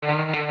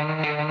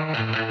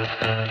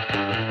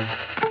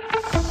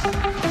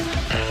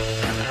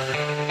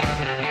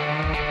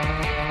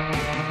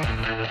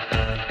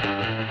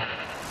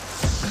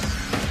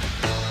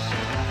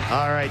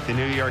The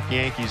New York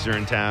Yankees are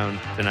in town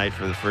tonight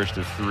for the first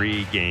of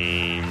 3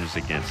 games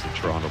against the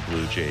Toronto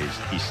Blue Jays,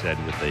 he said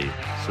with a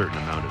certain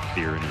amount of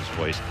fear in his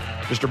voice.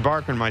 Mr.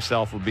 Barker and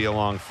myself will be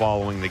along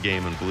following the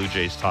game on Blue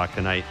Jays Talk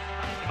tonight.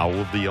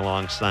 We'll be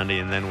along Sunday,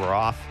 and then we're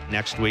off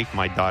next week.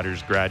 My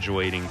daughter's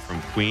graduating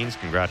from Queens.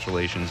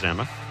 Congratulations,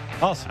 Emma.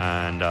 Awesome.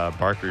 And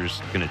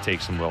Barker's going to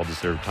take some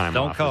well-deserved time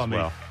off call as me.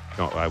 well.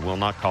 No, I will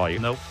not call you.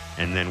 Nope.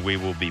 And then we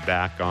will be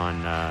back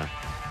on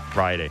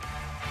Friday.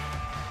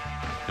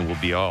 And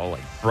we'll be all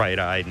like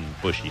bright-eyed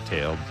and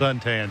bushy-tailed.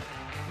 Suntanned.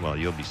 Well,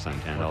 you'll be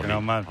suntanned. I'll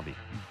be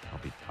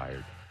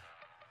tired.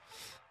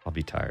 I'll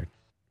be tired.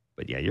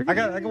 But yeah, you're. I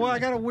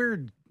got a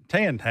weird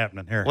tan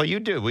happening here. Well, you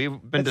do. We've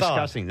been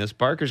discussing this.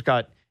 Barker's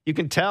got. You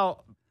can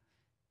tell,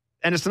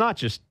 and it's not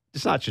just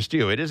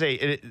you. It is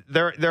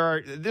there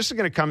are. This is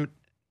going to come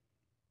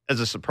as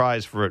a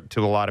surprise to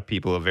a lot of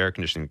people who have air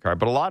conditioning in the car.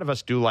 But a lot of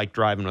us do like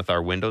driving with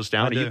our windows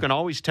down. And you can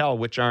always tell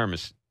which arm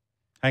is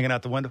hanging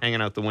out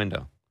the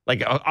window.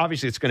 Like,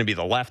 obviously, it's going to be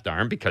the left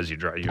arm because you're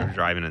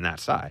driving in that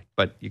side.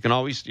 But you can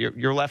always,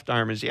 your left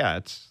arm is,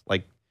 it's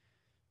like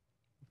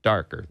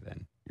darker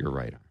than your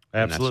right arm.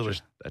 Absolutely.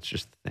 That's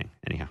just the thing.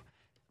 Anyhow,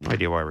 no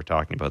idea why we're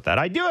talking about that.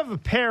 I do have a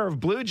pair of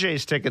Blue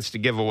Jays tickets to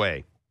give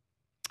away.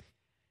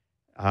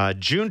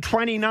 June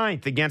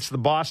 29th against the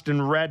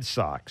Boston Red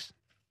Sox.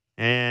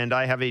 And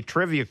I have a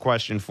trivia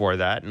question for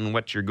that. And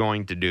what you're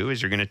going to do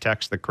is you're going to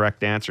text the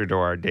correct answer to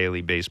our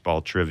daily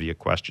baseball trivia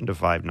question to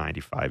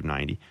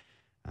 590-590.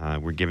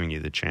 We're giving you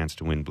the chance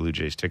to win Blue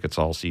Jays tickets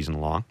all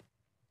season long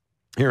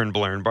here in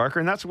Blair and Barker.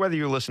 And that's whether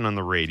you listen on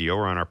the radio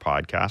or on our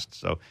podcast.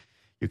 So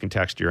you can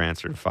text your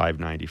answer to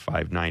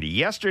 590-590.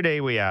 Yesterday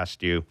we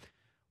asked you,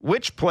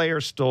 which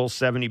player stole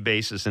 70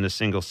 bases in a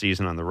single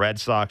season on the Red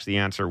Sox? The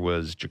answer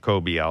was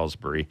Jacoby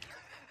Ellsbury.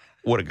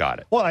 Would have got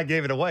it. Well, I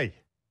gave it away.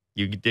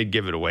 You did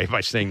give it away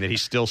by saying that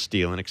he's still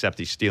stealing, except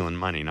he's stealing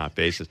money, not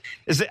bases.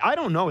 I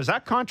don't know. Is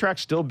that contract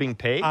still being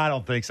paid? I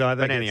don't think so. I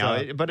think but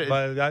anyhow,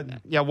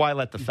 why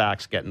let the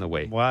facts get in the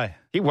way? Why?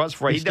 He's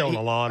stolen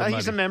a lot of money.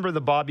 He's a member of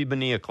the Bobby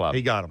Bonilla Club.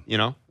 He got him. You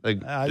know, the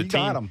you team.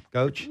 got him,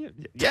 Coach.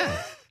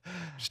 Yeah.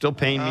 Still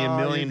paying me $1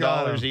 million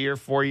a year,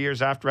 4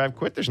 years after I've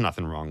quit. There's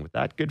nothing wrong with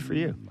that. Good for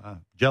you.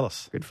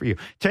 Jealous. Good for you.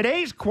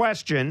 Today's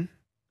question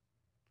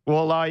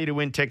will allow you to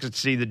win tickets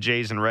to see the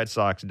Jays and Red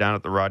Sox down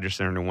at the Rogers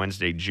Center on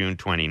Wednesday, June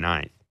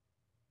 29th.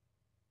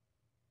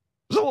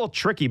 There's a little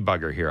tricky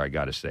bugger here, I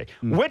got to say.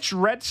 Which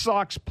Red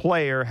Sox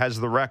player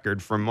has the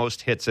record for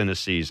most hits in a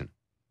season?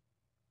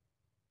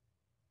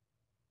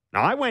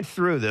 Now, I went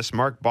through this.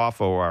 Mark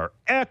Boffo, our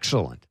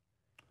excellent.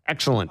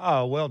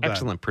 Oh, well done.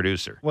 Excellent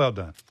producer. Well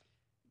done.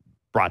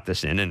 Brought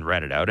this in and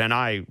read it out, and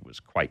I was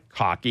quite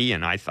cocky,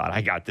 and I thought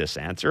I got this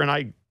answer, and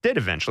I did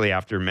eventually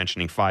after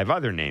mentioning 5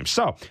 other names.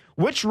 So,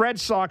 which Red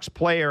Sox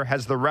player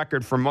has the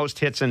record for most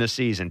hits in a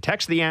season?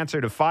 Text the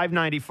answer to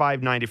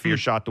 590-590 for your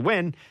shot to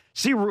win.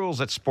 See rules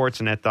at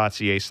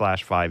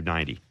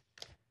sportsnet.ca/590.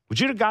 Would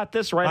you have got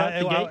this right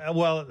out the gate?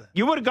 Well,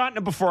 you would have gotten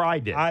it before I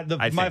did.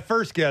 My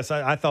first guess,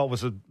 I thought,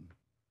 was an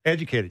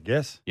educated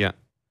guess. Yeah.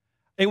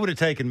 It would have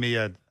taken me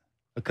a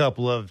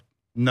couple of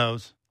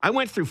no's. I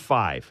went through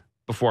 5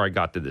 before I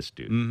got to this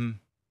dude. Mm-hmm.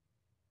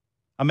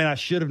 I mean, I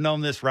should have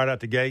known this right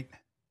out the gate.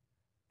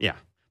 Yeah.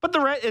 But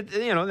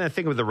the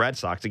thing with the Red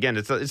Sox, again,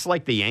 it's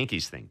like the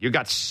Yankees thing. You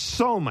got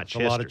so much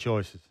history. A lot of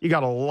choices. You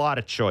got a lot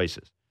of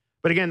choices.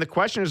 But again, the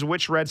question is,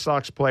 which Red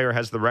Sox player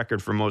has the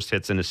record for most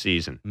hits in a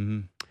season? Mm-hmm.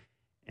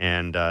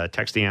 And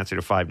text the answer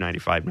to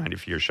 590-590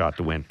 for your shot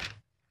to win.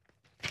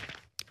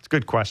 It's a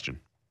good question.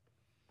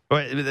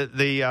 But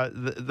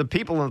the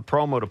people in the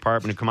promo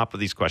department who come up with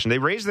these questions, they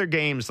raise their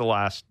game a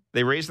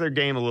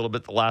little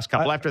bit the last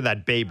couple after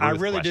that Babe Ruth I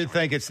really question. do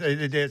think it's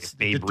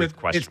Babe Ruth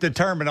question. It's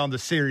determined on the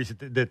series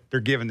that they're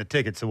giving the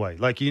tickets away.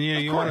 Like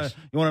you want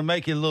to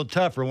make it a little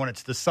tougher when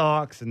it's the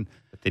Sox and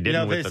they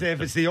didn't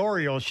if it's the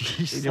Orioles,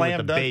 you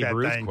slam dunk Babe that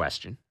Ruth thing.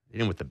 question. They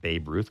didn't with the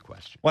Babe Ruth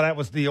question. Well, that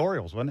was the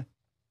Orioles, wasn't it?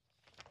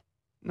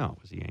 No,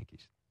 it was the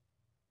Yankees.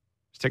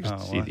 It's tickets to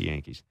see the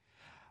Yankees.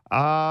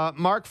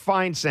 Mark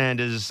Feinsand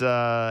is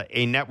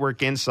a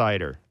network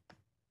insider.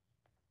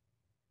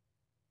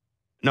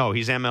 No,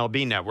 he's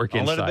MLB Network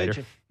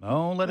insider.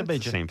 Let it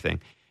beat you. Same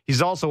thing.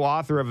 He's also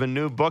author of a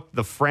new book,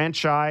 The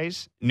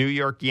Franchise, New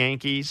York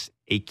Yankees,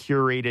 A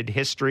Curated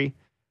History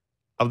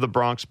of the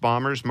Bronx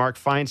Bombers. Mark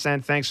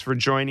Feinsand, thanks for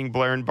joining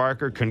Blair and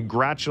Barker.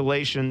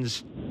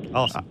 Congratulations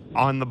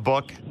on the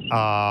book.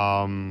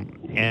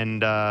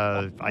 And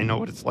I know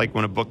what it's like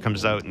when a book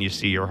comes out and you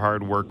see your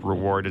hard work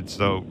rewarded.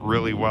 So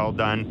really well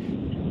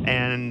done.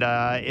 And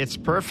it's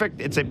perfect.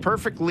 It's a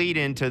perfect lead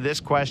into this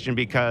question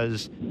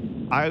because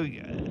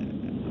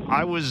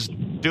I was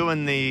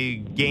doing the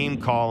game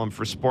column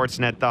for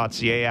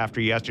Sportsnet.ca after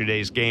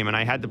yesterday's game, and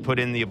I had to put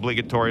in the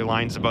obligatory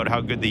lines about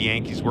how good the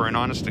Yankees were. And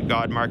honest to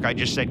God, Mark, I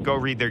just said, go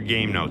read their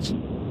game notes.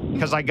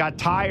 Because I got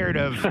tired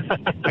of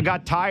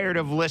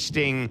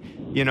listing,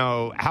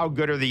 how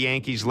good are the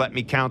Yankees, let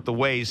me count the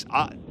ways.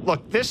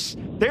 Look,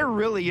 there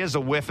really is a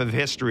whiff of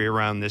history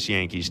around this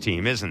Yankees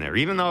team, isn't there?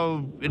 Even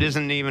though it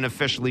isn't even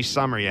officially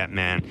summer yet,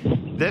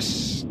 man.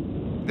 This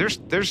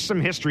there's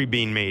some history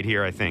being made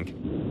here, I think.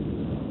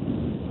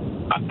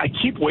 I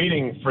keep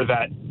waiting for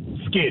that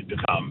skid to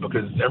come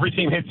because every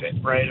team hits it,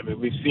 right? I mean,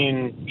 we've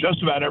seen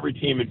just about every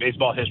team in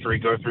baseball history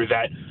go through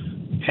that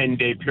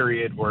 10-day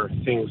period where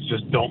things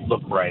just don't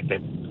look right. They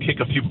kick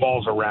a few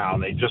balls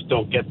around. They just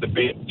don't get the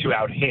big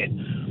 2-out hit.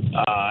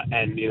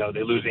 And,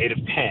 they lose 8 of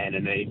 10,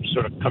 and they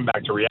sort of come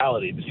back to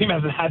reality. The team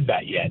hasn't had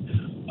that yet.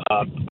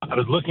 I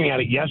was looking at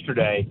it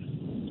yesterday.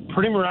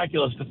 Pretty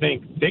miraculous to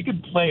think they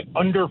could play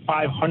under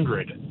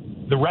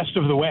 500 the rest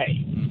of the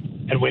way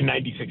and win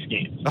 96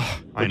 games,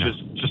 which is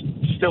just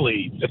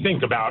silly to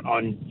think about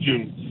on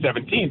June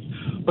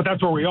 17th. But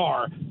that's where we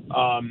are.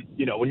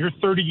 When you're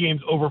 30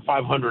 games over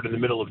 500 in the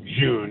middle of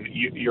June,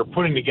 you're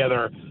putting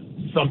together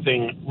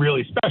something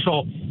really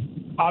special.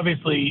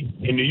 Obviously,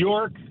 in New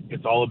York,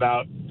 it's all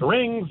about the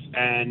rings,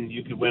 and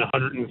you could win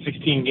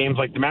 116 games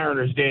like the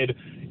Mariners did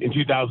in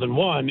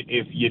 2001.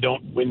 If you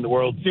don't win the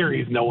World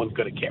Series, no one's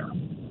going to care.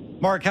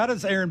 Mark, how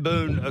does Aaron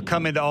Boone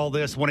come into all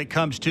this when it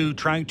comes to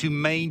trying to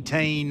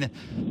maintain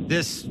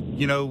this,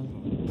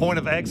 point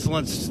of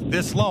excellence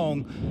this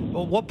long?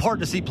 What part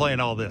does he play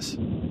in all this?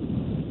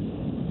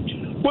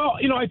 Well,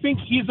 I think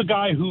he's a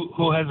guy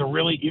who has a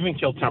really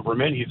even-keeled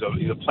temperament. He's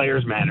a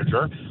player's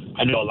manager.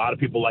 I know a lot of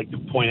people like to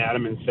point at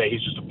him and say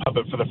he's just a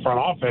puppet for the front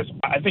office.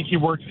 I think he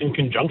works in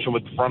conjunction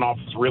with the front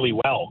office really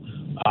well.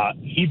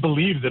 He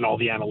believes in all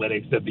the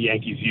analytics that the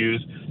Yankees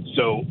use,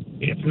 so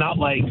it's not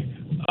like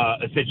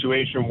a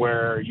situation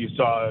where you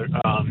saw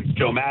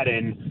Joe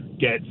Madden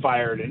get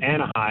fired in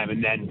Anaheim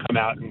and then come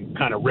out and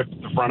kind of rip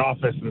the front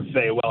office and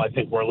say, well, I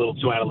think we're a little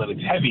too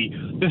analytics heavy.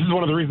 This is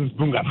one of the reasons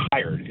Boone got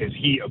hired, is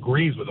he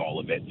agrees with all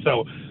of it.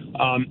 So,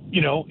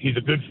 he's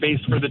a good face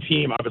for the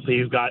team. Obviously,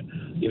 he's got,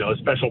 a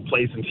special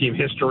place in team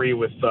history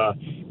with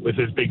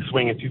his big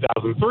swing in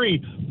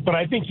 2003. But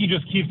I think he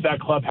just keeps that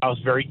clubhouse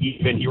very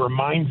even. He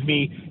reminds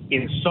me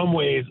in some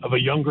ways of a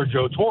younger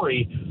Joe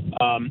Torre,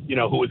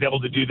 who was able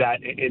to do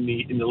that in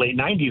the late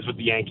 90s with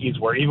the Yankees,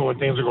 where even when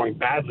things were going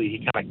badly,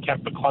 he kind of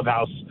kept the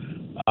clubhouse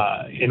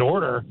in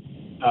order.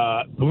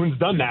 Boone's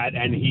done that,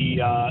 and he's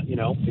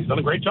done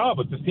a great job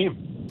with this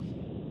team.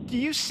 Do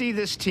you see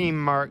this team,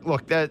 Mark?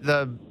 Look,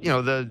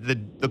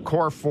 the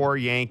core four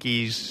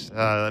Yankees.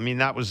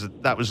 That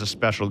was a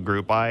special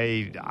group.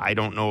 I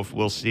don't know if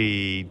we'll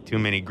see too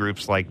many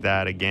groups like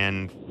that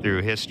again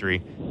through history.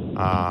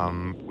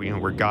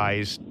 Where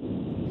guys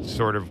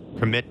sort of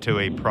commit to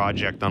a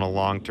project on a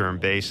long-term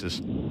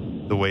basis,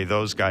 the way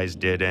those guys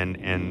did, and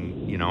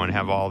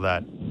have all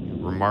that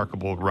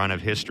remarkable run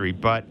of history.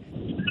 But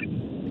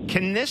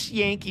can this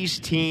Yankees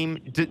team?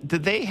 Do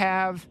they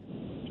have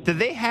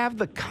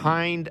the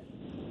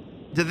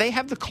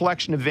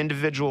collection of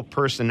individual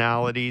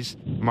personalities,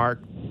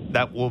 Mark,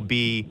 that will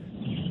be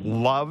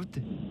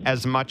loved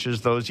as much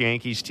as those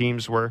Yankees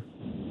teams were?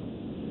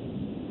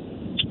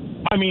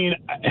 I mean,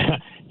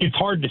 it's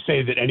hard to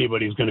say that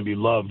anybody's going to be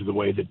loved the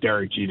way that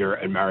Derek Jeter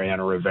and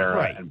Mariano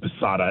Rivera and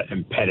Posada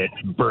and Pettit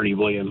and Bernie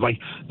Williams, like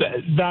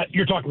that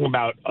you're talking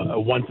about a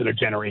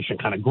once-in-a-generation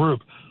kind of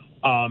group.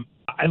 I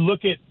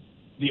look at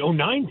the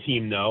 2009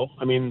 team, though.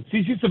 I mean,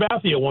 CC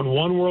Sabathia won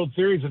one World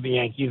Series with the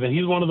Yankees, and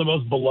he's one of the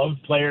most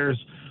beloved players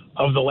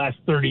of the last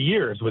 30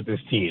 years with this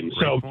team.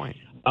 Great point.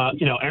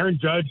 Aaron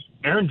Judge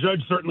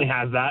certainly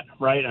has that,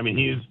 right? I mean,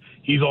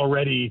 he's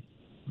already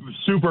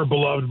super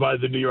beloved by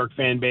the New York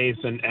fan base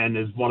and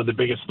is one of the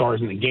biggest stars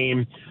in the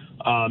game.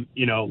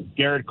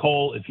 Garrett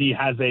Cole, if he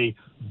has a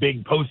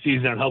big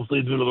postseason and helps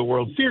lead them to the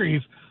World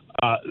Series,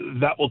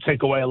 that will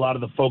take away a lot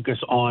of the focus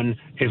on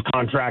his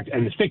contract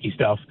and the sticky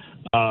stuff.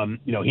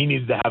 He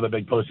needs to have a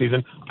big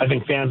postseason. I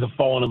think fans have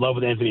fallen in love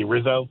with Anthony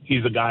Rizzo.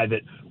 He's a guy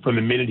that from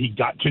the minute he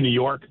got to New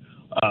York,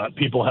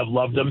 people have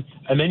loved him.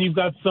 And then you've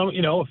got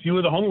a few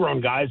of the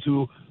homegrown guys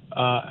who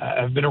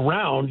have been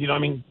around.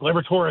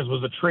 Gleyber Torres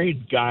was a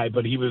trade guy,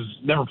 but he was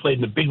never played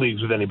in the big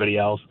leagues with anybody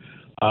else.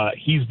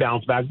 He's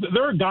bounced back.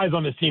 There are guys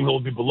on this team who will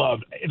be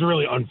beloved. It's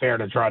really unfair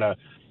to try to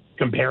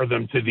compare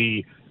them to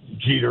the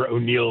Jeter,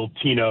 O'Neill,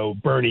 Tino,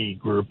 Bernie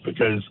group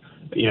because,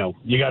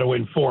 you got to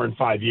win 4 and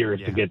 5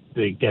 years to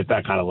get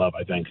that kind of love,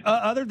 I think.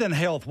 Other than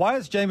health, why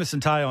has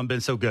Jameson Taillon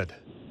been so good?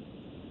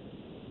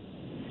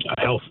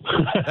 Health.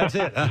 That's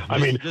it.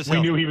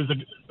 We knew he was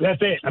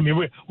that's it. I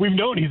mean, we've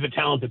known he's a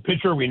talented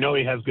pitcher. We know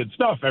he has good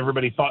stuff.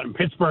 Everybody thought in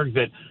Pittsburgh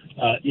that,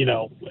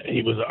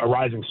 he was a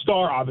rising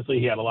star. Obviously,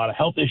 he had a lot of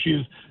health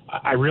issues.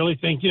 I really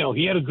think,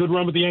 he had a good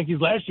run with the Yankees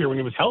last year when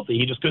he was healthy.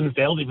 He just couldn't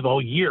stay healthy for the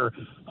whole year.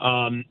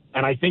 And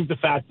I think the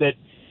fact that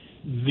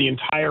the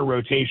entire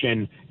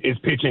rotation is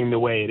pitching the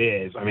way it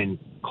is. I mean,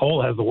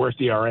 Cole has the worst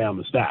ERA on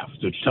the staff,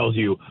 which tells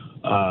you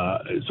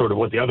sort of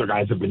what the other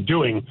guys have been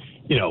doing.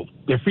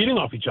 They're feeding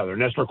off each other.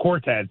 Nestor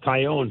Cortes,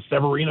 Taillon,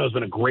 Severino has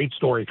been a great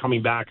story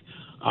coming back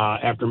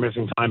after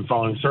missing time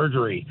following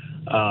surgery.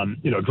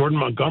 Jordan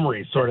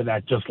Montgomery is sort of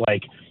that just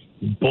like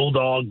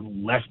bulldog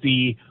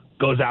lefty,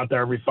 goes out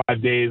there every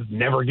 5 days,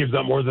 never gives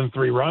up more than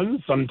 3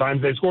 runs.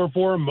 Sometimes they score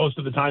for him. Most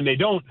of the time they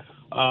don't.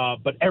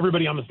 But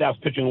everybody on the staff's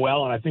pitching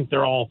well, and I think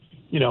they're all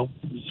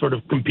sort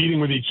of competing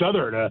with each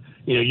other to,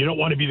 you don't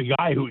want to be the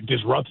guy who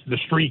disrupts the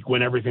streak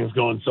when everything's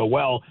going so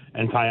well,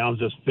 and Taillon's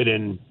just fit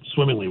in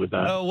swimmingly with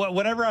that.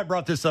 Whenever I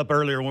brought this up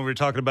earlier when we were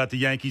talking about the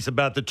Yankees,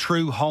 about the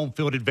true home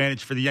field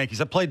advantage for the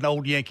Yankees, I played in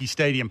old Yankee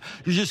Stadium.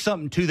 There's just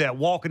something to that.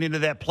 Walking into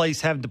that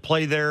place, having to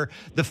play there,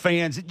 the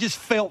fans, it just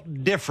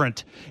felt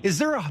different. Is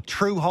there a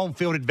true home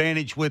field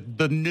advantage with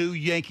the new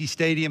Yankee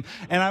Stadium?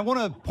 And I want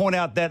to point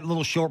out that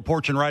little short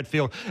porch in right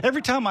field.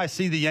 Every time I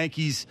see the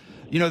Yankees,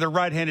 they're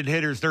right-handed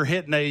hitters. They're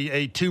hitting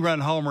a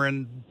two-run homer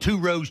and 2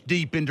 rows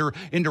deep into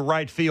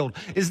right field.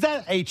 Is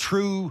that a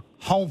true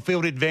home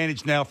field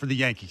advantage now for the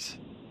Yankees?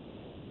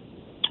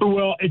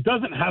 Well, it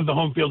doesn't have the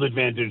home field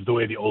advantage the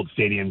way the old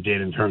stadium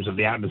did in terms of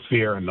the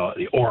atmosphere and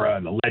the aura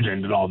and the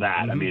legend and all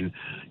that. Mm-hmm. I mean,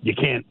 you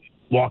can't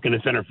walk into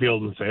center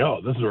field and say, oh,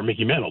 this is where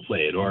Mickey Mantle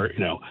played, or,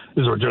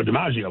 this is where Joe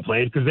DiMaggio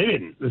played, because they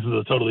didn't. This is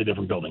a totally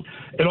different building.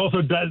 It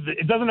also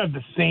doesn't have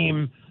the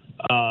same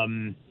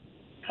kind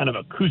of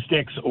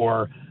acoustics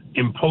or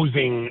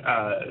imposing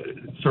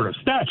sort of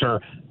stature.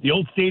 The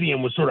old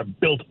stadium was sort of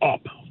built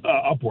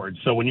upwards.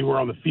 So when you were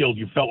on the field,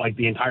 you felt like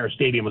the entire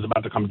stadium was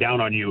about to come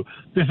down on you.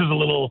 This is a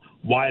little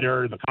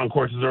wider. The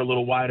concourses are a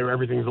little wider.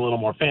 Everything's a little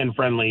more fan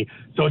friendly.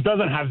 So it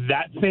doesn't have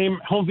that same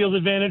home field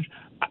advantage.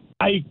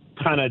 I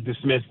kind of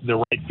dismissed the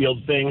right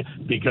field thing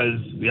because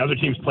the other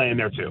team's playing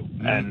there too.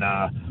 And,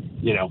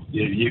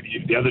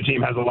 the other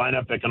team has a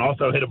lineup that can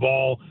also hit a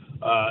ball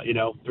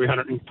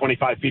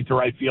 325 feet to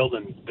right field,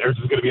 and theirs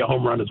is going to be a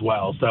home run as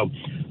well. So,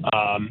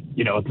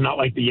 it's not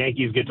like the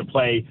Yankees get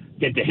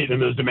to hit in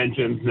those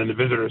dimensions, and then the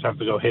visitors have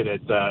to go hit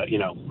it,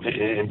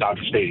 in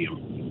Dodger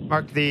Stadium.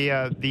 Mark,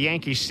 the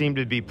Yankees seem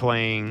to be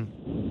playing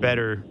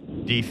better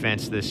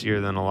defense this year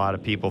than a lot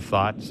of people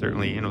thought.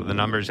 Certainly, the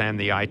numbers and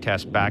the eye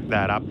test back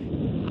that up.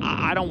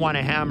 I don't want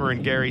to hammer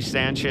in Gary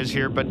Sanchez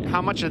here, but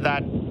how much of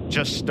that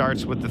just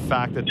starts with the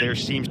fact that there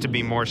seems to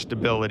be more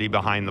stability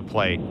behind the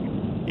plate?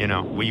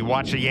 When you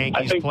watch the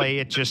Yankees play,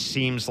 it just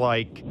seems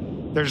like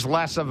there's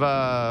less of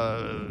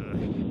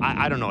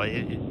I don't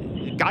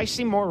know. Guys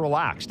seem more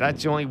relaxed.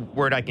 That's the only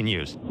word I can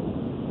use.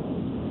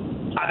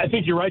 I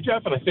think you're right,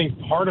 Jeff, and I think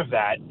part of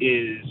that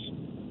is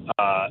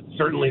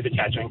certainly the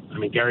catching. I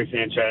mean, Gary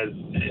Sanchez,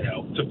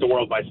 took the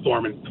world by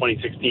storm in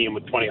 2016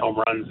 with 20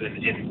 home runs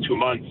in 2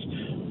 months,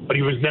 but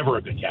he was never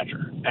a good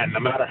catcher. And no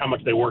matter how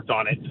much they worked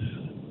on it,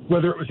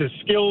 whether it was his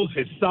skills,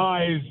 his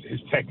size, his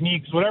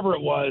techniques, whatever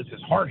it was,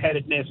 his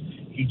hard-headedness,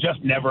 he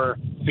just never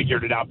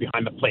figured it out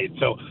behind the plate.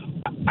 So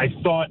I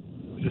thought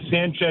the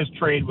Sanchez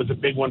trade was a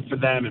big one for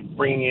them, and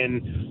bringing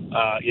in,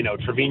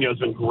 Trevino's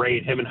been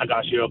great. Him and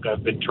Higashioka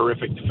have been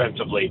terrific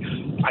defensively.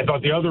 I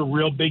thought the other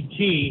real big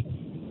key,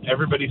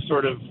 everybody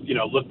sort of,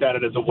 looked at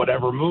it as a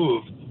whatever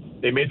move.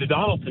 They made the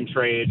Donaldson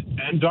trade,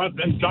 and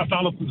Josh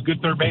Donaldson's a good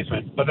third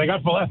baseman, but they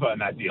got Falefa in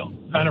that deal,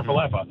 Connor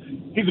Falefa.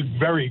 He's a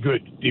very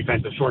good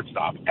defensive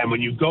shortstop. And when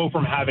you go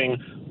from having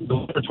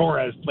Gleyber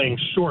Torres playing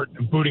short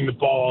and booting the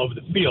ball all over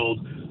the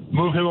field,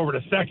 move him over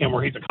to second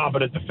where he's a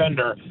competent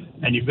defender,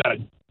 and you've got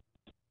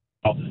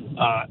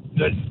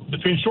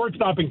between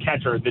shortstop and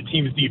catcher, the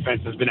team's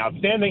defense has been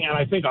outstanding. And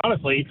I think,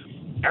 honestly,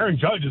 Aaron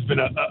Judge has been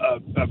a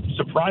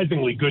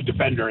surprisingly good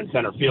defender in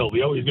center field.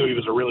 We always knew he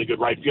was a really good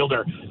right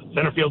fielder.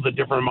 Center field's a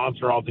different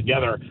monster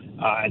altogether,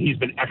 and he's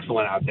been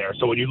excellent out there.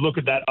 So when you look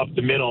at that up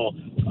the middle,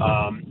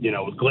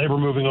 with Gleyber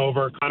moving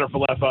over, Connor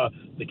Falefa,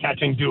 the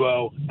catching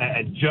duo,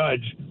 and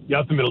Judge, the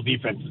up the middle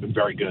defense has been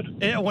very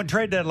good. And when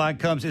trade deadline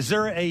comes, is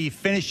there a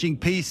finishing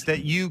piece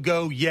that you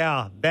go,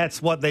 yeah,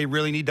 that's what they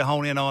really need to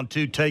hone in on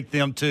to take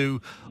them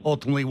to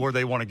ultimately where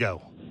they want to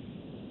go?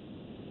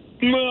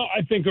 Well,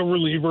 I think a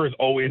reliever is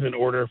always in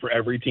order for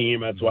every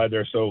team. That's why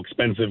they're so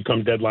expensive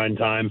come deadline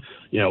time.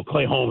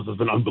 Clay Holmes has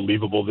been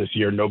unbelievable this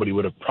year. Nobody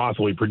would have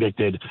possibly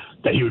predicted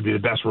that he would be the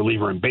best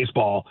reliever in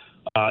baseball.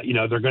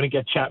 They're going to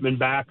get Chapman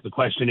back. The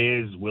question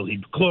is, will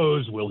he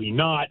close? Will he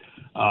not?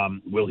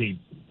 Will he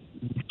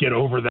get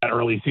over that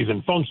early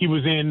season funk he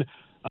was in?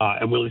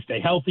 And will he stay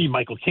healthy?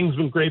 Michael King's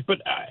been great, but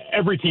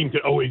every team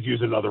could always use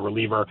another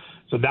reliever,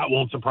 so that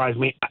won't surprise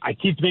me. I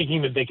keep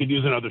thinking that they could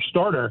use another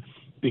starter,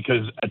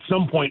 because at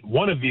some point,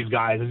 one of these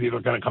guys is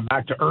either going to come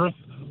back to earth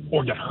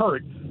or get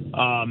hurt.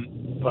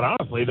 But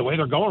honestly, the way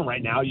they're going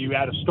right now, you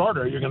add a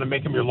starter, you're going to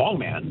make him your long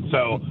man.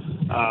 So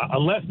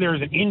unless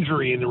there's an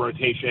injury in the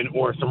rotation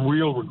or some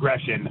real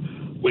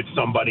regression with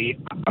somebody,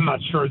 I'm not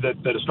sure that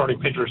a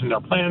starting pitcher is in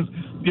their plans.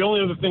 The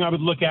only other thing I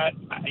would look at,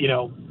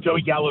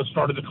 Joey Gallo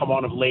started to come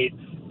on of late.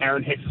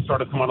 Aaron Hicks has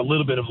started to come on a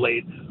little bit of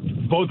late.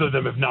 Both of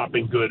them have not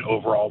been good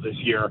overall this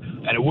year,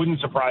 and it wouldn't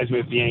surprise me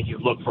if the Yankees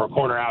look for a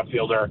corner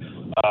outfielder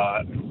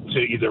to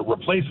either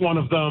replace one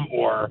of them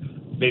or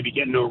maybe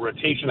get into a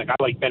rotation. A guy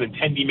like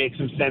Benintendi makes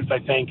some sense, I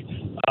think.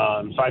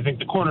 So I think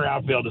the corner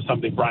outfield is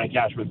something Brian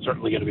Cashman's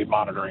certainly going to be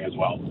monitoring as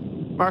well.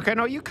 Mark, I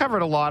know you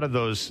covered a lot of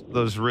those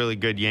really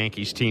good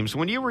Yankees teams.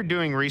 When you were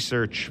doing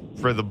research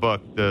for the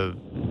book,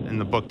 and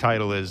the book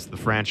title is The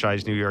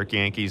Franchise New York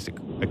Yankees, A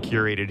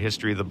Curated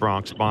History of the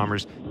Bronx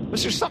Bombers,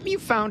 Was there something you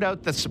found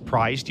out that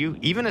surprised you,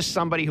 even as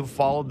somebody who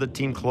followed the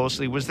team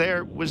closely? Was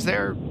there,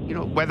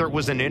 whether it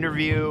was an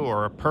interview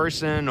or a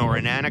person or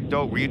an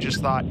anecdote where you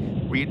just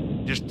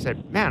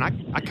said, man,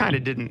 I kind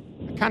of didn't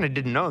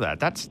know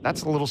that. That's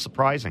a little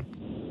surprising.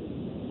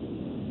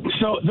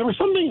 So there was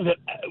something that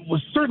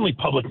was certainly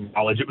public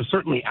knowledge. It was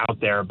certainly out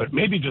there, but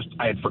maybe just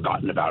I had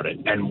forgotten about it.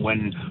 And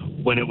when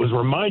it was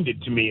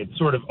reminded to me, it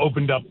sort of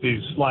opened up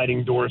these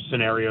sliding door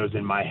scenarios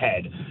in my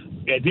head.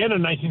 At the end of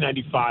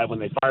 1995, when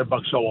they fired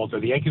Buck Showalter,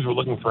 the Yankees were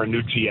looking for a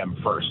new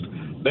GM first.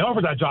 They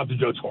offered that job to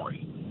Joe Torre,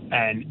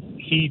 and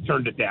he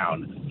turned it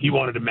down. He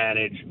wanted to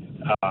manage.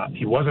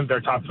 He wasn't their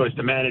top choice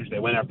to manage. They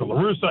went after La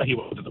Russa. He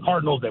went to the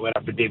Cardinals. They went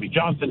after Davey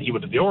Johnson. He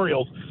went to the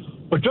Orioles.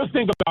 But just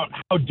think about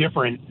how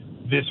different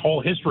this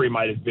whole history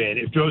might have been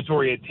if Joe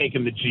Torre had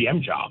taken the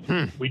GM job.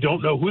 We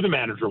don't know who the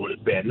manager would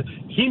have been.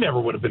 He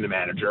never would have been the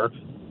manager.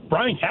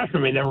 Brian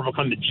Cashman may never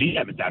become the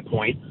GM at that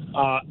point.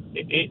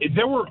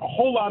 There were a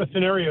whole lot of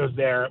scenarios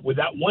there with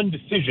that one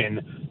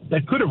decision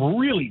that could have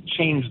really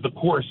changed the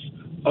course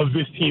of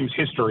this team's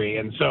history.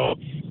 And so,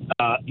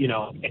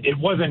 it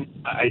wasn't,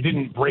 I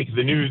didn't break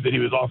the news that he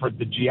was offered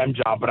the GM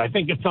job, but I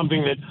think it's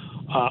something that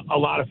a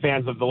lot of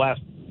fans of the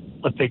last,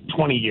 let's say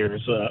 20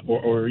 years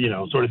or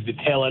sort of the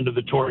tail end of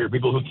the Torre, or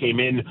people who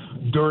came in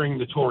during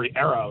the Torre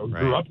era or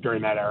grew up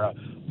during that era,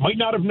 might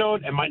not have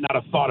known and might not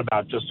have thought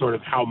about just sort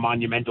of how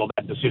monumental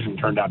that decision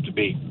turned out to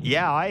be.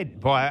 Yeah, I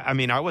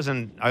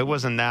wasn't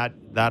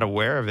that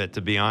aware of it,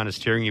 to be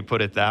honest. Hearing you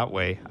put it that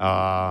way,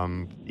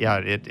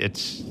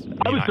 it's.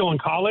 I was still in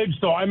college,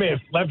 so I may have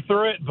slept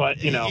through it, but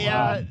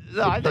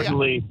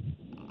certainly.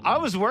 I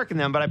was working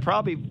them, but I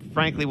probably,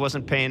 frankly,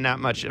 wasn't paying that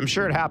much. I'm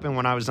sure it happened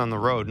when I was on the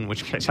road, in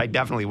which case I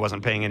definitely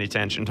wasn't paying any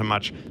attention to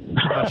much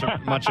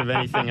of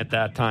anything at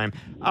that time.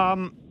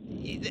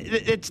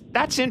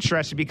 That's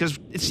interesting because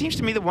it seems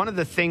to me that one of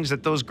the things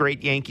that those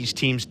great Yankees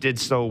teams did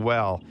so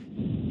well,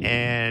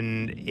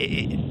 and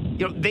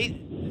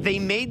they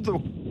made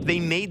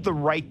the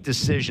right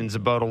decisions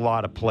about a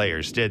lot of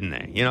players, didn't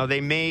they?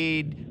 They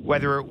made,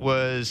 whether it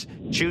was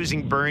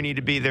choosing Bernie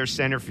to be their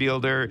center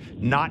fielder,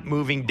 not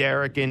moving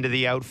Derek into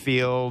the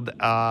outfield,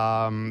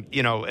 committing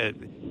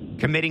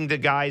the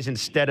guys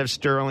instead of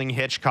Sterling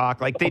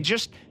Hitchcock. Like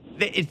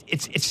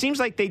it seems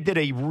like they did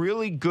a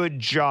really good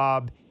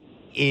job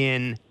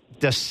in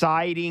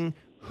deciding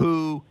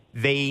who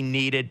they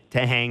needed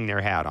to hang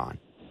their hat on.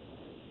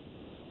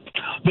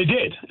 They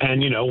did.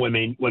 And,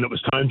 when it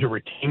was time to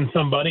retain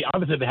somebody,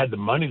 obviously they had the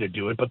money to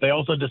do it, but they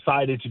also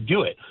decided to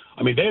do it.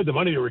 I mean, they had the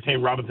money to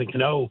retain Robinson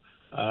Cano,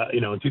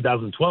 in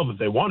 2012 if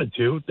they wanted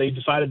to. They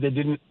decided they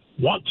didn't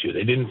want to.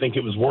 They didn't think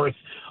it was worth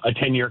a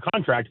 10-year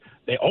contract.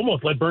 They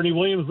almost let Bernie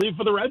Williams leave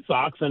for the Red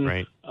Sox. And,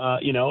 it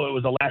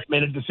was a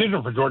last-minute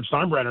decision for George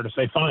Steinbrenner to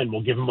say, fine,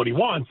 we'll give him what he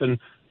wants. And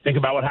think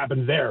about what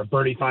happens there. If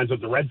Bernie signs with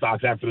the Red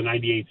Sox after the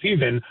 98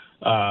 season,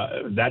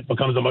 that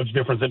becomes a much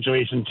different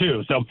situation,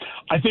 too. So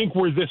I think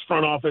where this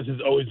front office has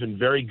always been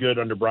very good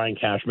under Brian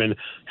Cashman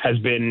has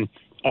been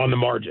on the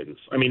margins.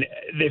 I mean,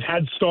 they've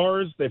had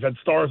stars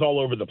all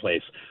over the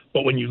place.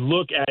 But when you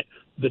look at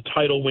the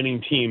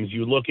title-winning teams,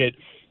 you look at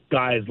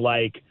guys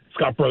like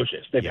Scott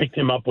Brocious. They picked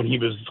him up when he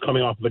was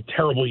coming off of a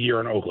terrible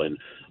year in Oakland.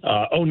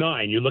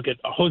 2009, you look at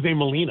Jose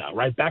Molina,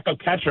 right? Backup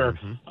catcher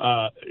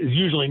is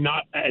usually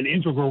not an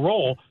integral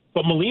role,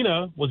 but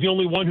Molina was the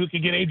only one who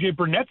could get A.J.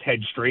 Burnett's head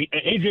straight,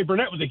 and A.J.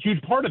 Burnett was a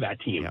huge part of that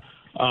team.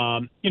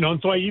 And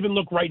so I even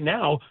look right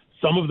now,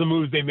 some of the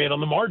moves they made on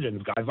the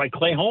margins, guys like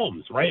Clay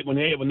Holmes, right? When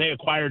they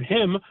acquired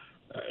him,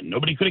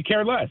 nobody could have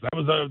cared less. That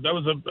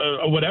was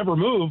a whatever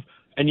move.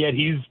 And yet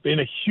he's been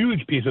a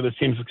huge piece of this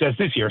team's success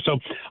this year. So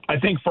I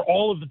think for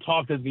all of the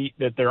talk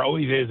that there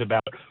always is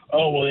about,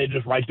 they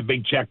just write the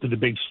big check to the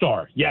big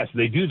star. Yes,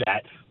 they do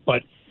that.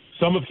 But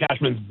some of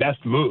Cashman's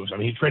best moves, I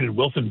mean, he traded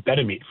Wilson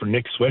Betemit for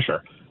Nick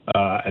Swisher,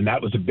 and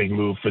that was a big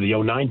move for the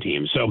 2009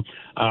 team. So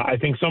I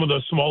think some of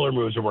those smaller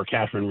moves are where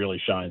Cashman really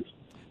shines.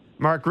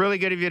 Mark, really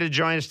good of you to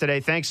join us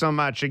today. Thanks so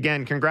much.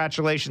 Again,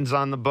 congratulations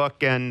on the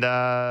book,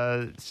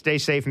 and stay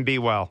safe and be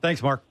well.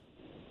 Thanks, Mark.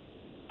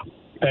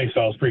 Thanks,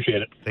 fellas.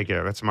 Appreciate it. Take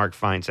care. That's Mark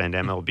Feinsand,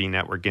 MLB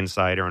Network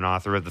insider and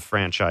author of the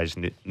franchise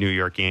New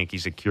York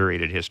Yankees, a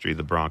curated history of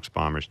the Bronx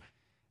Bombers.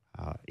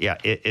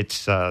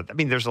 It's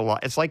there's a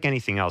lot. It's like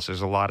anything else.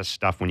 There's a lot of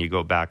stuff when you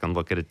go back and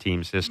look at a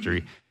team's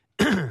history.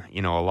 A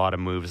lot of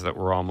moves that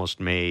were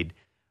almost made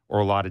or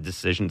a lot of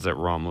decisions that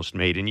were almost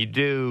made. And you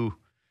do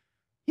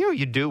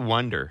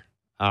wonder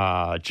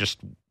just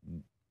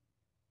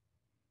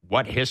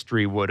what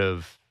history would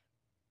have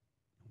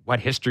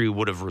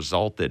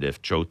resulted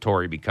if Joe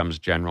Torre becomes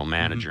general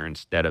manager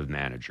instead of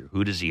manager.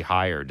 Who does he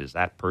hire? Does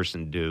that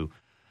person do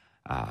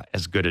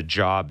as good a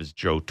job as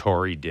Joe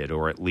Torre did?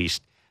 Or at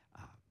least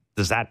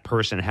does that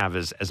person have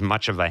as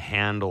much of a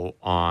handle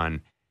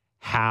on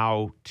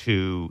how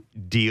to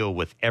deal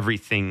with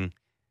everything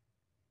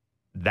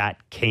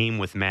that came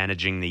with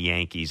managing the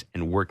Yankees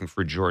and working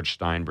for George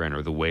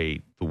Steinbrenner the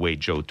way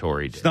Joe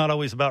Torre did? It's not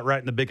always about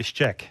writing the biggest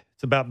check.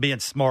 It's about being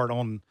smart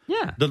on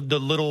the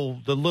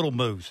little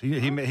moves.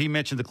 He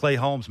mentioned the Clay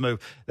Holmes move.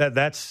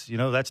 That's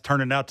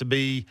turning out to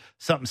be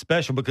something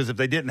special, because if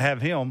they didn't have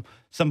him,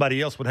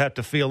 somebody else would have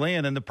to fill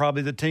in, and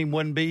probably the team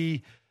wouldn't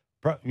be,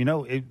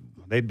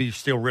 they'd be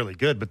still really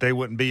good, but they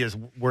wouldn't be as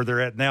where they're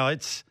at now.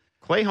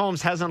 Clay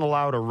Holmes hasn't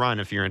allowed a run,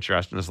 if you're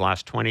interested, in his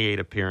last 28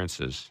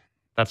 appearances.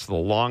 That's the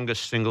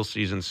longest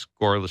single-season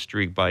scoreless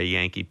streak by a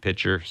Yankee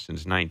pitcher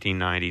since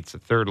 1990. It's the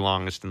third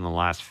longest in the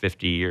last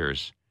 50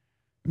 years.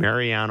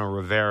 Mariano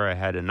Rivera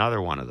had another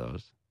one of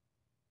those,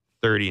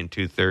 30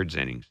 2/3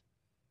 innings.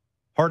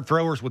 Hard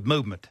throwers with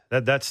movement.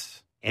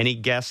 That's any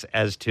guess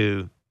as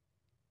to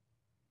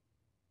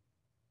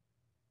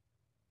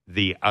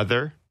the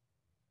other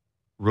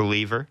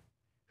reliever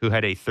who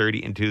had a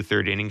 30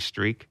 2/3 inning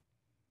streak?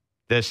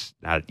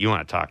 Now, you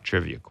want to talk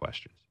trivia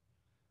questions.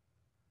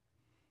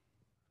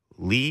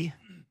 Lee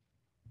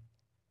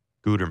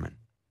Guterman.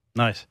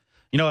 Nice.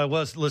 I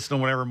was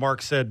listening whenever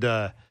Mark said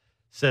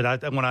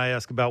when I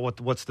asked about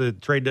what's the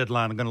trade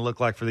deadline going to look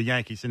like for the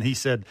Yankees, and he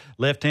said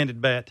left-handed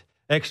bat,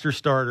 extra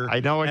starter, I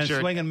know, and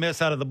swing and miss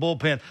out of the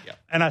bullpen. Yeah.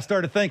 And I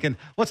started thinking,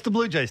 what's the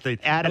Blue Jays need?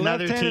 Add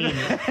another team.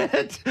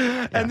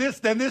 And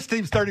this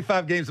team's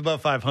 35 games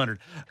above 500.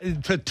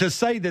 To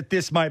say that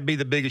this might be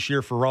the biggest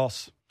year for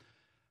Ross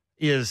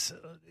is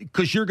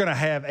because you're going to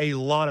have a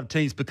lot of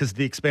teams, because of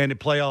the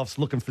expanded playoffs,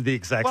 looking for the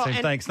exact same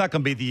thing. It's not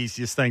going to be the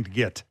easiest thing to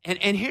get.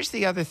 And here's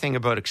the other thing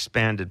about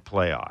expanded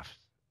playoffs.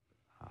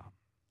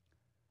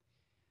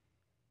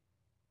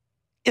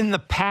 In the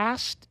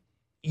past,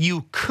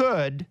 you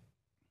could,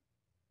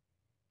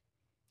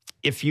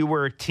 if you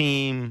were a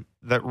team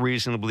that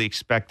reasonably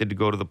expected to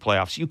go to the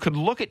playoffs, you could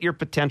look at your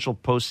potential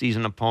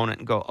postseason opponent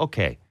and go,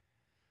 okay,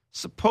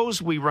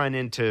 suppose we run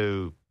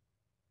into,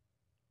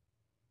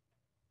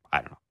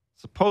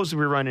 suppose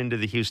we run into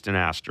the Houston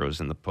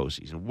Astros in the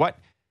postseason. What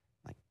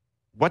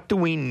do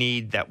we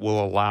need that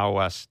will allow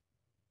us,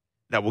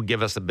 that will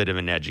give us a bit of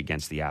an edge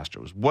against the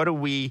Astros? What do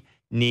we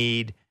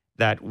need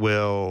that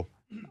will,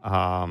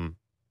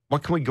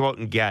 what can we go out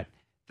and get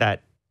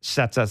that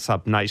sets us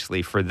up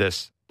nicely for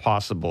this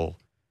possible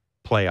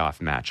playoff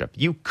matchup?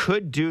 You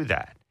could do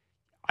that.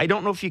 I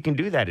don't know if you can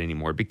do that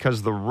anymore,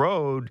 because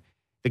the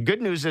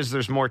good news is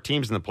there's more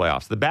teams in the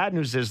playoffs. The bad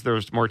news is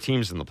there's more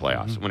teams in the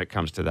playoffs when it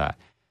comes to that.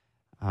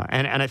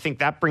 And I think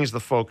that brings the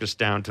focus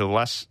down to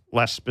less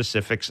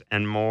specifics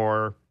and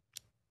more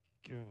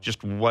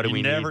just what do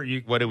we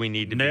need? What do we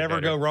need to never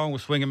go wrong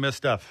with swing and miss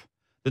stuff?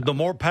 The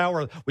more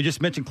power, we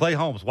just mentioned Clay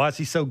Holmes. Why is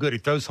he so good? He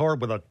throws hard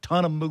with a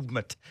ton of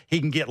movement. He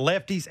can get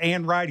lefties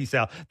and righties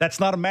out. That's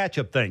not a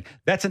matchup thing.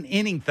 That's an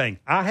inning thing.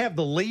 I have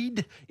the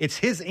lead. It's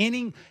his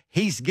inning.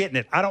 He's getting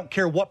it. I don't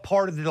care what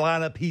part of the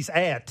lineup he's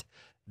at.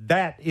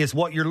 That is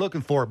what you're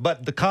looking for.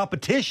 But the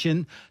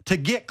competition to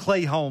get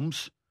Clay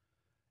Holmes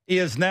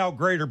is now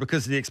greater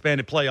because of the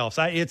expanded playoffs.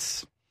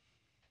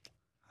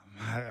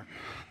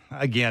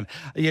 Again,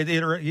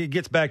 it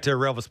gets back to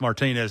Aurelvis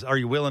Martinez. Are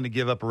you willing to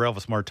give up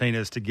Aurelvis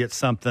Martinez to get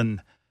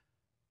something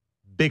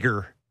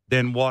bigger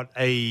than what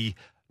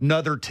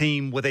another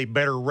team with a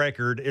better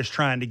record is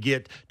trying to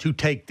get to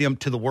take them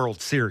to the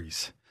World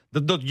Series?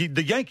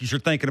 The Yankees are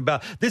thinking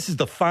about, this is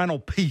the final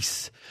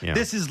piece. Yeah.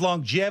 This is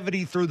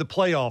longevity through the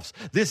playoffs.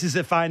 This is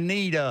if I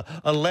need a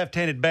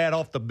left-handed bat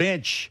off the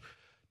bench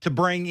to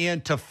bring in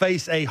to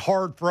face a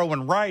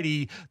hard-throwing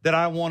righty that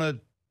I want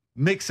to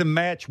mix and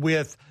match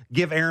with,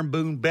 give Aaron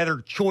Boone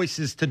better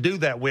choices to do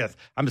that with.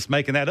 I'm just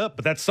making that up,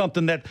 but that's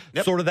something that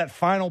sort of that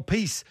final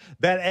piece,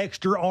 that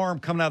extra arm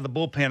coming out of the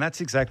bullpen,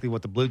 that's exactly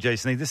what the Blue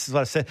Jays need. This is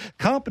what I said.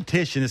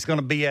 Competition is going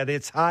to be at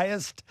its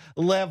highest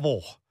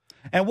level.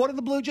 And what are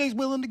the Blue Jays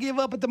willing to give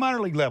up at the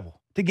minor league level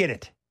to get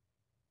it?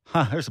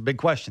 There's some big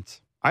questions.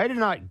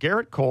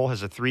 Garrett Cole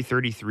has a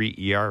 3.33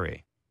 ERA.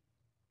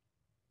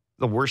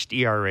 The worst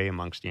ERA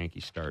amongst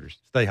Yankee starters.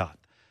 Stay hot.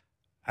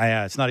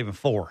 It's not even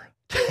 4.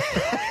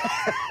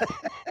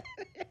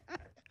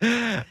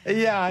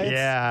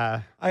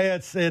 Yeah.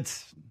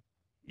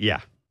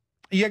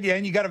 Yeah,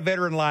 and you got a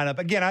veteran lineup.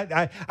 Again,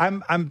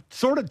 I'm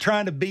sort of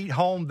trying to beat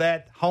home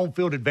that home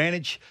field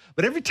advantage,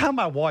 but every time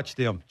I watch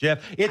them,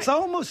 Jeff, it's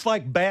almost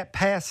like bat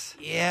pass.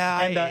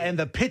 Yeah, and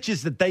the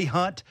pitches that they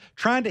hunt,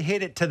 trying to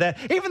hit it to that.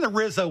 Even the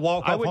Rizzo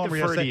walk off homer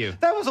yesterday,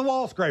 that was a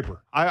wall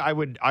scraper. I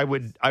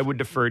would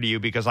defer to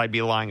you, because I'd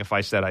be lying if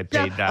I said I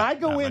paid that. I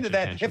go into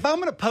that. Attention. If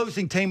I'm an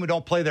opposing team who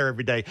don't play there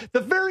every day, the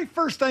very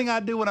first thing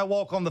I do when I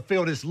walk on the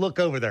field is look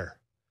over there.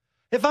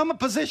 If I'm a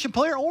position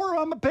player or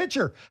I'm a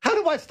pitcher, how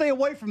do I stay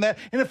away from that?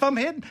 And if I'm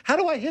hitting, how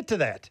do I hit to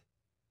that?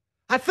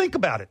 I think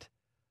about it.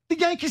 The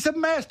Yankees have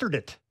mastered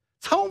it.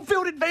 It's home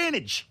field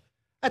advantage.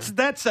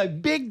 That's a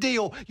big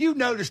deal. You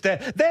noticed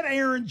that. That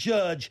Aaron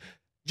Judge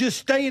just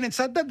staying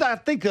inside. I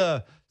think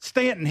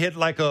Stanton hit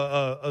like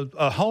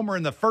a homer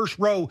in the first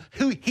row.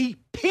 He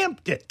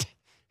pimped it.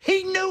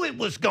 He knew it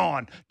was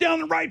gone down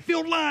the right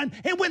field line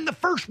and went in the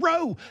first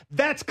row.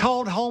 That's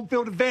called home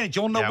field advantage.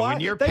 You don't know why?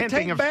 When you're they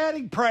take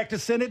batting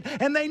practice in it,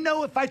 and they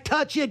know if I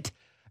touch it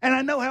And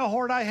I know how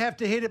hard I have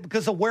to hit it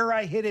because of where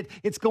I hit it.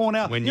 It's going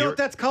out. You know what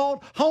that's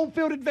called? Home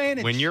field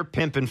advantage. When you're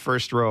pimping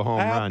first-row home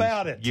runs,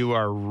 about it? You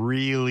are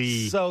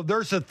really... So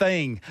there's a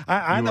thing.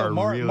 I know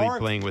Mark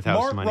playing with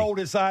house money. Rolled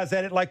his eyes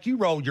at it like you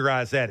rolled your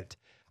eyes at it.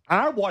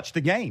 I watch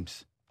the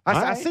games.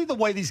 I see the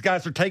way these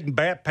guys are taking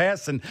bat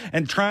pass and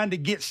trying to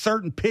get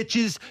certain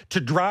pitches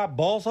to drive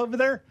balls over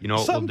there. You know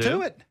what Something we'll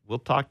do? To it. We'll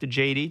talk to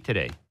JD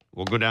today.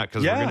 We'll go down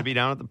because we're going to be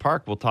down at the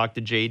park. We'll talk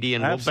to JD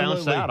and we'll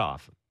bounce that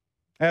off.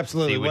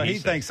 Absolutely. Well, he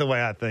thinks the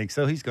way I think,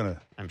 so he's going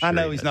to. I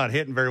know he's not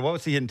hitting very well.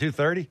 What's he hitting?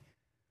 230.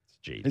 It's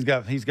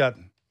JD. He's got.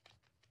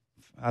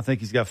 I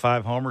think he's got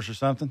 5 homers or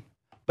something.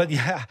 But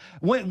yeah,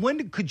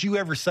 when could you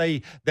ever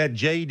say that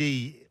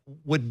JD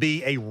would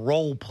be a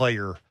role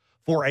player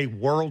for a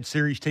World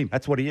Series team?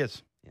 That's what he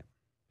is. Yeah.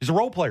 He's a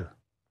role player.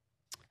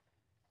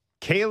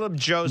 Caleb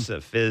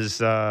Joseph is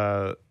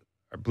our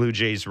Blue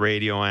Jays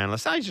radio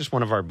analyst. He's just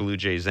one of our Blue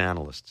Jays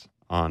analysts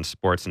on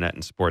Sportsnet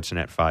and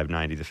Sportsnet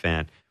 590 The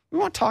Fan. We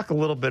want to talk a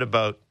little bit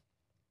about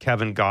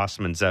Kevin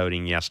Gausman's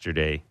outing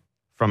yesterday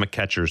from a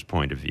catcher's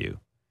point of view.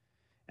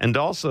 And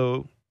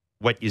also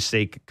what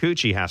Yusei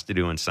Kikuchi has to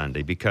do on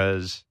Sunday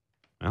because,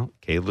 well,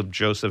 Caleb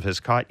Joseph has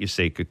caught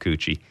Yusei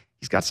Kikuchi.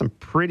 He's got some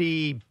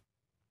pretty...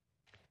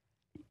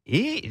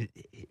 He's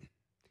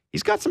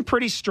got some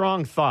pretty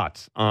strong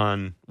thoughts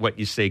on what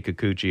Yusei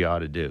Kikuchi ought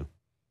to do.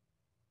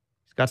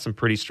 He's got some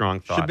pretty strong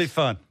thoughts. Should be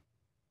fun.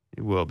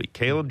 It will be.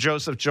 Caleb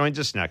Joseph joins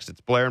us next. It's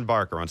Blair and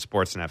Barker on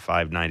Sportsnet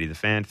 590, The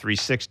Fan,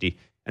 360,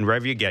 and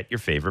wherever you get your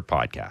favorite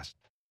podcast.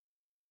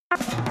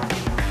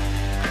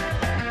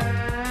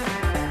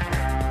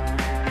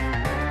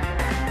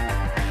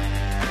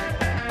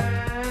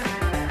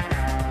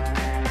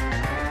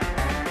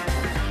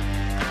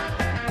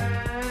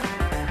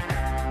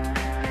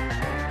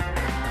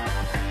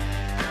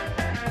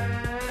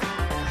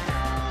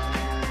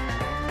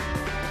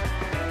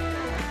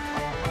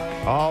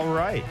 All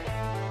right.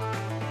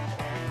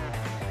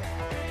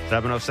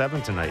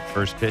 7:07 tonight.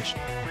 First pitch.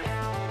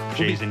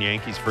 Jays and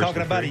Yankees first.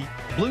 Talking about a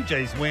Blue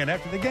Jays win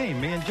after the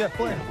game. Me and Jeff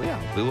Blair.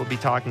 Yeah, we will be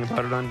talking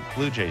about it on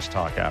Blue Jays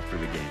Talk after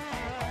the game.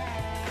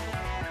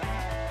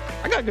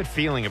 I got a good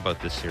feeling about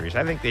this series.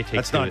 I think they take.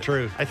 That's not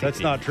true. That's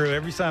not true.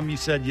 Every time you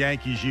said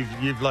Yankees,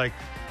 you've like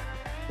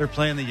they're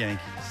playing the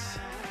Yankees.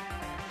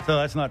 So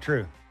that's not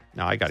true.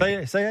 No, I got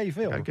say how you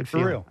feel. I got a good for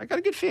feeling. Real. I got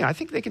a good feeling. I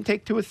think they can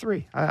take 2 or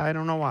 3. I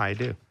don't know why. I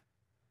do.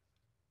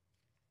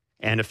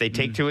 And if they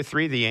take 2 or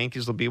 3, the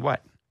Yankees will be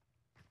what?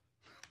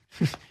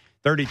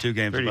 32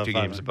 games. 32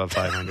 games above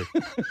 500.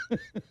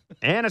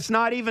 And it's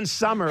not even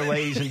summer,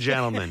 ladies and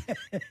gentlemen.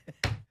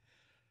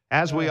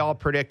 As we all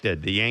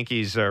predicted, the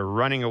Yankees are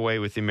running away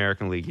with the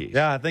American League East.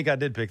 Yeah, I think I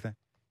did pick that.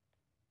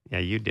 Yeah,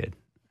 you did.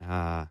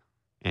 Anyhow.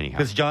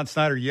 Because John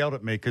Snyder yelled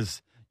at me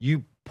because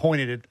you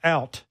pointed it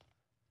out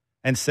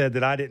and said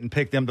that I didn't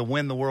pick them to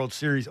win the World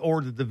Series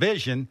or the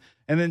division,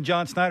 and then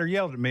John Snyder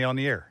yelled at me on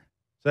the air.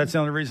 So that's the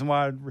only reason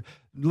why I'd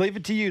leave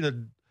it to you to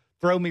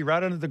throw me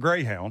right under the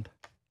Greyhound.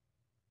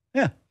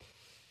 Yeah.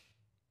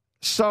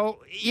 So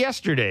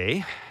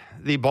yesterday,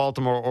 the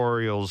Baltimore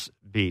Orioles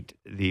beat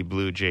the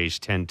Blue Jays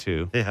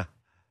 10-2. Yeah.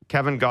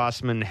 Kevin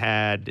Gausman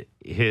had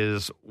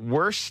his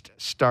worst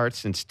start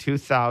since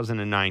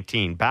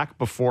 2019, back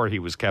before he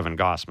was Kevin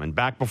Gausman,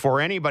 back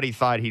before anybody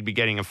thought he'd be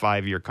getting a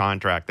 5-year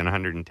contract and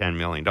 $110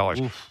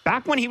 million. Oof.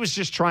 Back when he was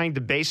just trying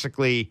to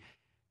basically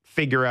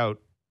figure out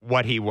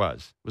what he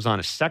was. Was on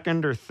a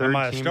second or third team.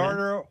 Am I a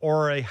starter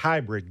or a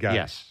hybrid guy?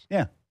 Yes.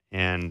 Yeah.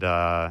 And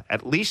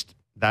at least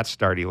that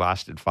start, he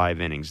lasted 5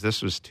 innings.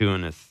 This was 2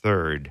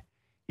 1/3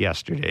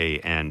 yesterday,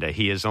 and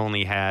he has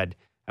only had,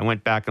 I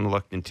went back and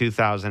looked, in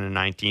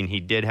 2019, he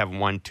did have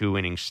 1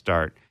 2-inning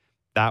start.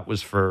 That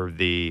was for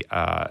the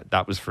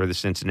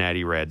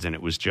Cincinnati Reds, and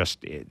it was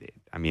just,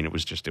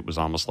 it was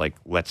almost like,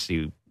 let's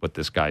see what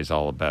this guy's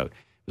all about. It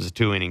was a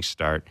 2-inning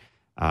start.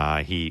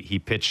 He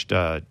pitched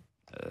a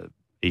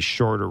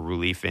shorter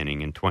relief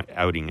inning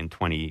outing in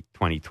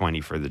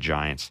 2020 for the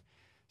Giants.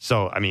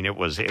 So, I mean, it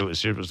was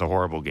a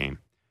horrible game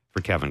for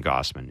Kevin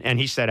Gausman. And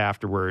he said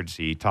afterwards,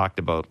 he talked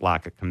about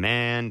lack of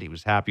command. He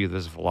was happy with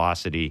his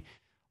velocity,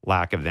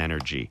 lack of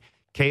energy.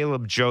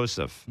 Caleb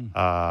Joseph,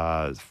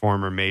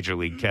 former Major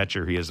League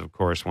catcher. He is, of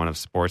course, one of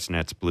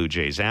Sportsnet's Blue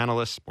Jays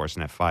analysts,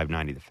 Sportsnet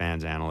 590, The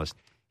Fans analyst.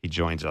 He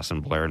joins us in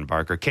Blair and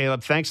Barker.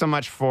 Caleb, thanks so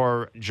much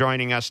for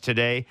joining us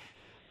today.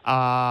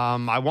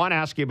 I want to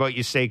ask you about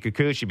Yusei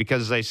Kikuchi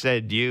because, as I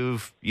said,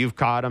 you've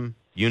caught him.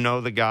 You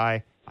know the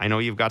guy. I know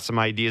you've got some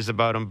ideas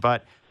about him,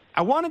 but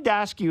I wanted to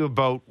ask you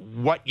about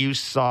what you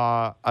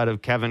saw out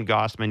of Kevin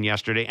Gausman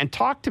yesterday, and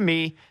talk to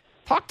me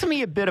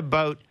a bit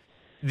about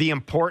the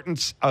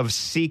importance of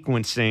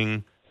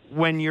sequencing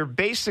when you're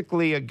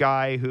basically a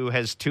guy who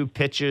has 2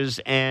 pitches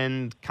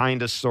and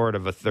kind of sort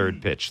of a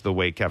third pitch, the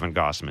way Kevin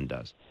Gausman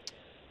does.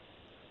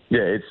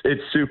 Yeah,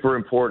 it's super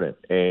important,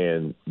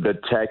 and the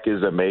tech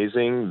is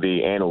amazing.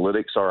 The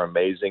analytics are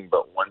amazing,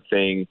 but one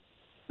thing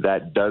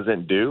that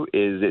doesn't do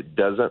is it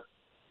doesn't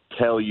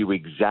tell you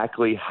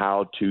exactly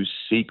how to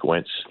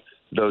sequence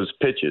those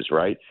pitches,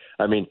 right?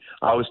 I mean,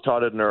 I was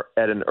taught at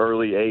an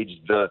early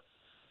age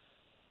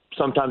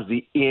sometimes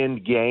the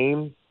end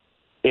game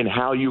in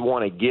how you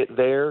want to get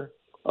there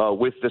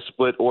with the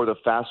split or the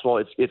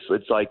fastball.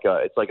 It's like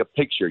a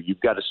picture.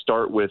 You've got to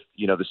start with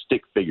the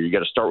stick figure. You got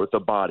to start with the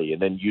body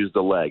and then use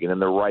the leg and then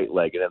the right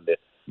leg and then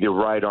the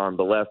right arm,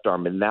 the left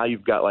arm, and now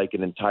you've got like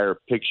an entire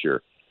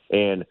picture.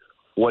 And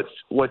what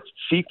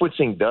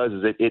sequencing does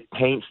is it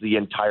paints the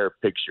entire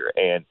picture.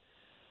 And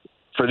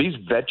for these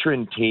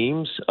veteran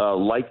teams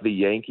like the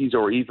Yankees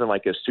or even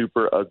like a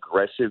super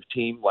aggressive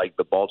team like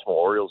the Baltimore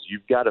Orioles,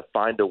 you've got to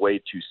find a way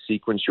to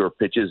sequence your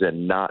pitches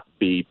and not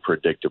be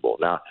predictable.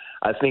 Now,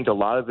 I think a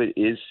lot of it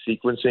is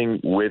sequencing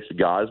with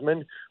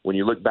Gausman. When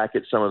you look back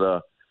at some of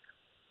the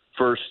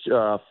first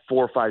 4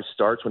 or 5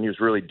 starts when he was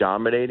really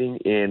dominating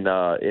in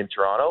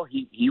Toronto,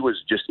 he was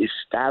just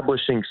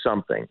establishing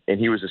something, and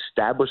he was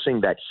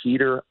establishing that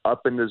heater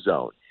up in the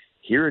zone.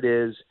 Here it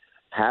is,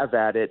 have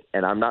at it,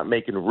 and I'm not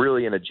making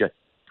really an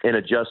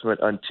adjustment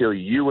until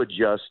you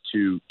adjust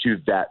to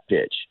that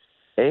pitch.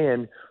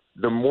 And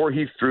the more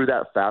he threw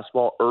that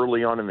fastball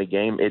early on in the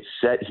game, it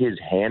set his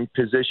hand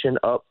position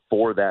up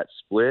for that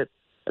split.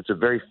 That's a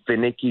very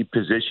finicky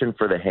position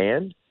for the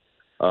hand.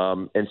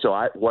 And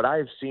so what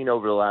I've seen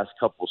over the last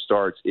couple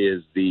starts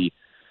is the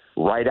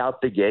right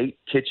out the gate,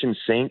 kitchen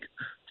sink,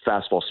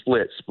 fastball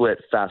split,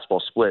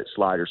 fastball split,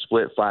 slider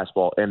split,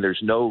 fastball, and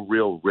there's no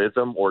real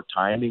rhythm or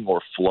timing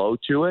or flow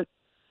to it.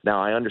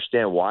 Now, I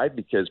understand why,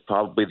 because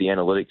probably the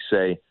analytics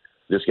say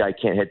this guy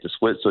can't hit the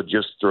split, so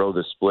just throw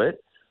the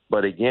split.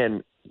 But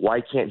again,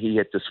 why can't he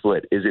hit the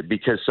split? Is it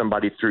because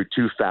somebody threw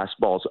 2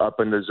 fastballs up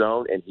in the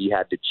zone and he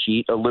had to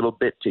cheat a little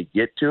bit to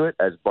get to it,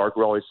 as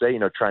Barker always say,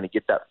 trying to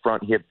get that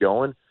front hip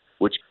going,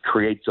 which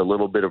creates a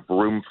little bit of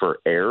room for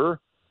error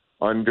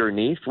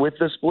underneath with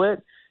the split?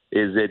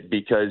 Is it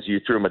because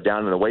you threw him a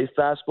down and away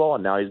fastball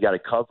and now he's got to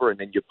cover and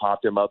then you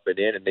popped him up and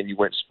in and then you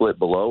went split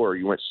below, or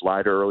you went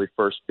slider early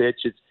first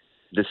pitch?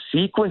 The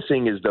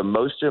sequencing is the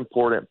most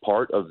important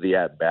part of the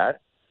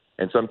at-bat,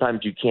 and sometimes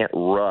you can't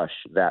rush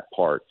that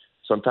part.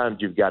 Sometimes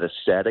you've got to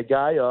set a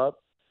guy up,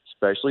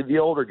 especially the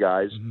older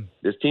guys. Mm-hmm.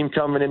 This team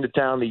coming into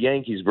town, the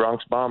Yankees,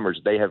 Bronx Bombers,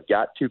 they have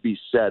got to be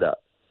set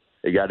up.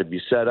 They got to be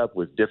set up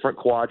with different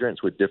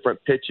quadrants, with different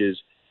pitches,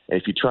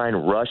 and if you try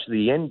and rush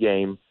the end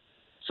game,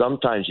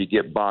 sometimes you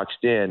get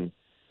boxed in.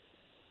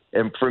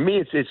 And for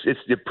me, it's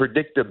the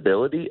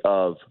predictability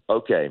of,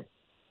 okay,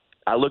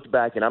 I looked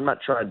back, and I'm not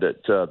trying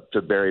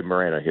to bury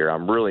Moreno here.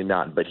 I'm really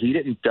not. But he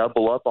didn't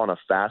double up on a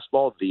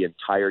fastball the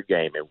entire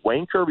game. And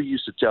Wayne Kirby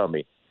used to tell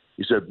me,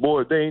 he said,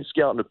 boy, they ain't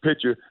scouting the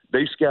pitcher.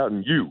 They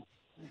scouting you.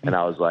 And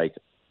I was like,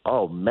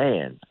 oh,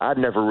 man, I'd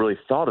never really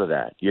thought of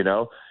that,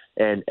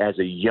 And as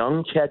a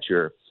young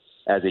catcher,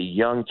 as a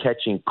young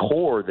catching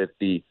core that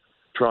the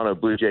Toronto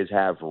Blue Jays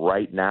have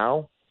right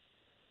now,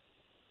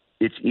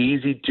 it's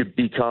easy to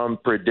become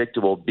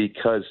predictable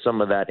because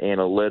some of that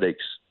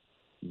analytics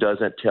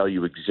doesn't tell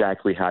you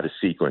exactly how to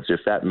sequence,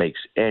 if that makes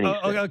any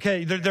sense.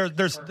 Okay,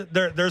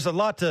 there's a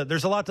lot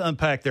to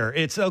unpack there.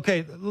 It's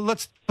okay.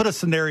 Let's put a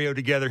scenario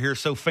together here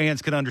so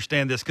fans can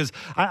understand this, because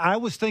I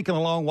was thinking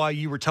along while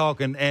you were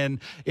talking, and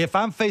if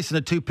I'm facing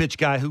a 2-pitch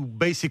guy who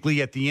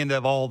basically at the end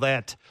of all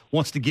that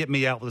wants to get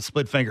me out with a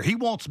split finger, he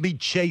wants me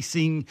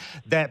chasing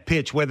that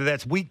pitch, whether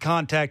that's weak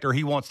contact or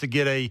he wants to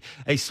get a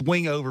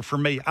swing over for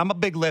me. I'm a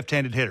big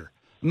left-handed hitter.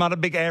 I'm not a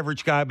big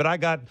average guy, but I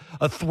got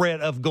a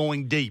threat of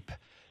going deep.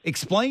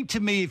 Explain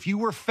to me, if you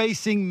were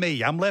facing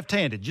me, I'm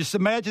left-handed. Just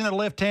imagine a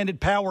left-handed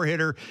power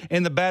hitter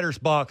in the batter's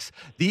box.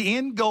 The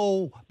end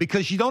goal,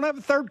 because you don't have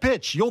a third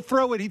pitch, you'll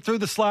throw it. He threw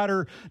the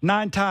slider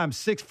 9 times,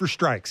 6 for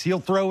strikes. He'll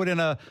throw it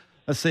in a,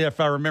 let's see if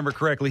I remember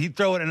correctly, he'd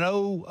throw it in an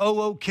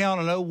 0-0 count,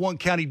 an 0-1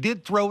 count. He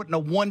did throw it in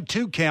a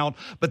 1-2 count,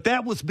 but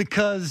that was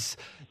because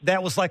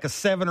that was like a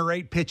 7 or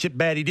 8 pitch at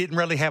bat. He didn't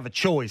really have a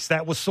choice.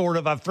 That was sort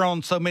of, I've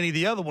thrown so many of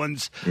the other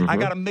ones, I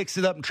got to mix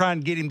it up and try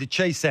and get him to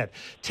chase that.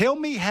 Tell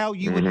me how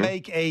you would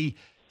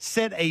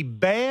set a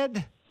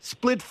bad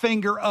split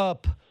finger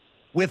up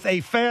with a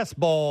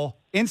fastball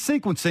in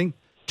sequencing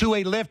to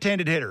a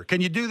left-handed hitter.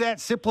 Can you do that?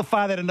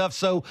 Simplify that enough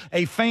so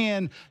a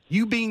fan,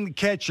 you being the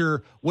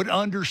catcher, would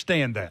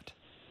understand that.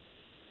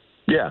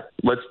 Yeah.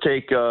 Let's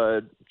take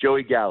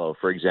Joey Gallo,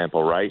 for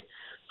example, right?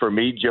 For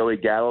me, Joey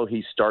Gallo,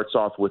 he starts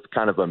off with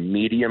kind of a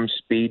medium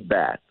speed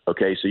bat.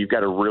 Okay, so you've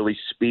got to really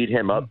speed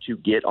him up to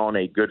get on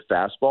a good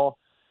fastball.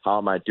 How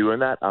am I doing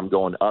that? I'm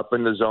going up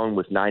in the zone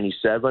with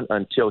 97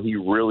 until he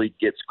really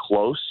gets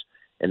close.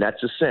 And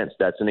that's a sense.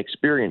 That's an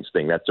experience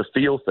thing. That's a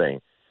feel thing.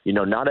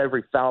 Not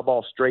every foul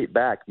ball straight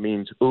back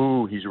means,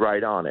 ooh, he's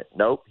right on it.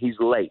 Nope, he's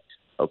late.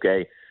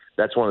 Okay,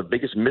 that's one of the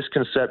biggest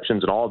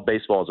misconceptions in all of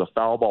baseball is a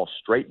foul ball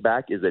straight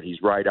back is that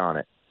he's right on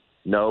it.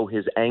 No,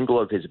 his angle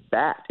of his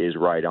bat is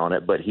right on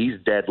it, but he's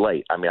dead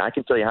late. I mean, I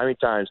can tell you how many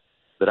times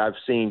that I've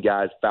seen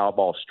guys foul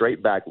ball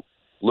straight back,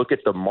 look at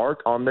the mark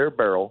on their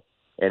barrel,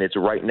 and it's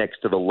right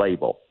next to the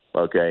label,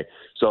 okay?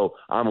 So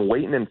I'm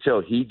waiting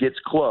until he gets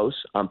close.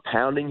 I'm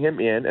pounding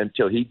him in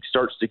until he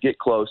starts to get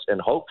close,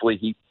 and hopefully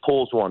he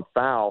pulls one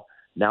foul.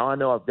 Now I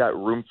know I've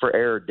got room for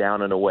error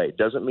down and away. It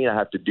doesn't mean I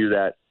have to do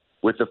that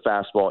with the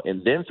fastball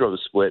and then throw the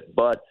split,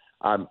 but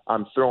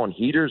I'm throwing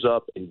heaters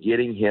up and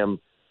getting him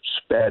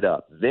sped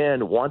up.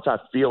 Then once I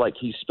feel like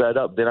he's sped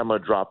up, then I'm going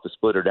to drop the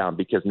splitter down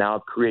because now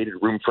I've created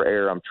room for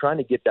error. I'm trying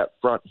to get that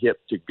front hip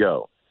to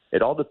go.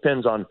 It all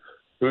depends on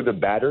who the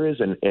batter is,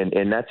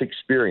 and that's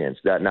experience.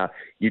 That now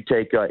you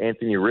take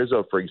Anthony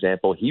Rizzo, for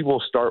example, he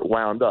will start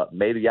wound up.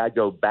 Maybe I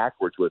go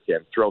backwards with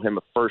him, throw him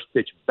a first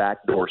pitch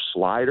backdoor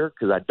slider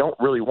because I don't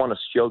really want to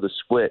show the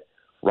split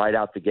right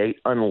out the gate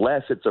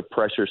unless it's a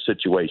pressure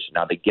situation.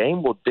 Now, the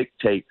game will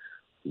dictate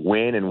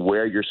when and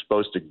where you're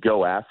supposed to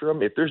go after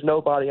them. If there's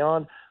nobody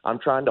on, I'm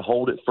trying to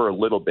hold it for a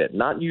little bit,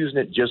 not using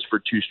it just for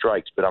 2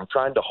 strikes, but I'm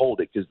trying to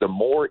hold it because the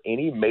more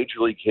any major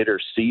league hitter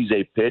sees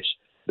a pitch,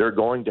 they're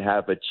going to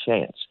have a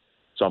chance.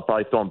 So I'm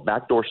probably throwing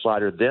backdoor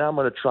slider. Then I'm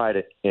going to try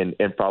to and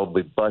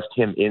probably bust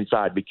him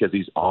inside because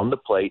he's on the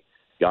plate.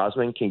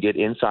 Gausman can get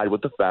inside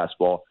with the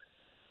fastball.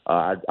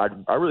 I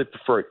really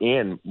prefer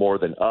in more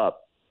than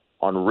up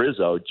on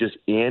Rizzo, just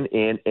in,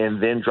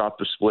 and then drop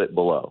the split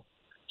below.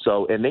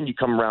 So, and then you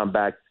come around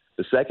back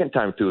the second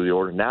time through the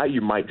order. Now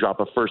you might drop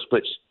a first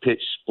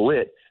pitch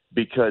split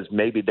because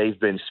maybe they've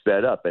been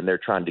sped up and they're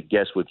trying to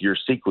guess with your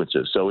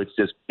sequences. So it's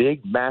this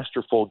big,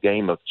 masterful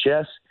game of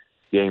chess,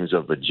 games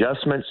of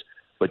adjustments,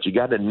 but you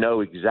got to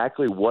know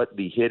exactly what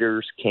the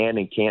hitters can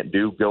and can't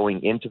do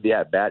going into the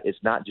at-bat. It's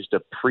not just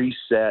a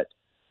preset,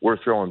 we're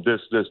throwing this,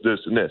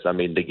 and this. I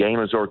mean, the game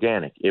is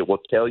organic. It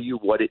will tell you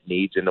what it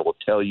needs, and it will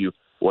tell you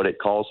what it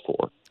calls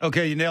for.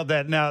 Okay, you nailed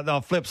that. Now, on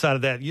the flip side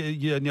of that,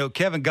 you know,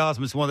 Kevin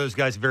Gausman's one of those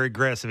guys very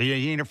aggressive.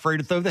 He ain't afraid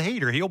to throw the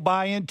heater. He'll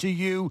buy into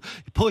you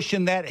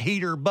pushing that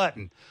heater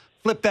button.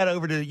 Flip that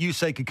over to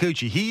Yusei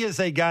Kikuchi. He is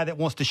a guy that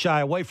wants to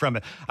shy away from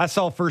it. I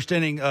saw first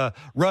inning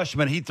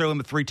Rushman. He threw him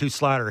a 3-2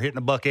 slider, hitting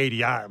a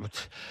 $180.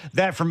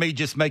 That, for me,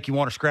 just make you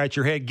want to scratch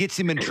your head. Gets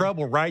him in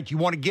trouble, right? You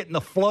want to get in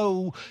the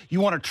flow. You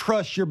want to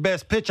trust your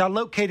best pitch. I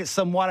locate it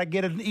somewhat. I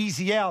get an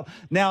easy out.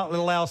 Now it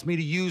allows me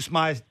to use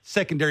my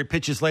secondary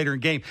pitches later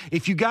in game.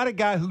 If you got a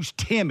guy who's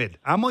timid,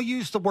 I'm going to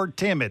use the word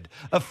timid.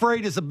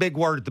 Afraid is a big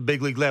word at the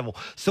big league level.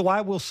 So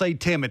I will say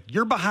timid.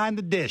 You're behind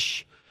the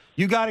dish.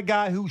 You got a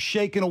guy who's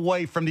shaking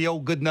away from the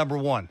old good number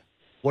one.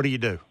 What do you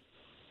do?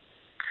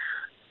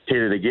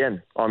 Hit it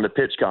again on the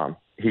pitch com.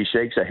 He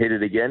shakes, I hit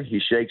it again. He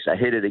shakes, I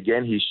hit it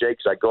again. He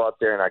shakes, I go out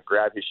there and I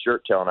grab his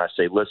shirt tail and I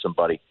say, listen,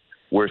 buddy,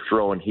 we're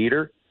throwing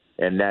heater,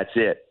 and that's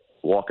it.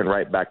 Walking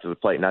right back to the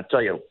plate. And I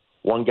tell you,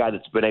 one guy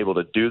that's been able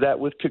to do that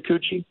with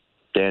Kikuchi,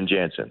 Dan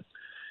Jansen.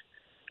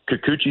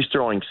 Kikuchi's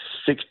throwing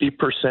 60%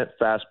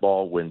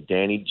 fastball when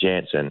Danny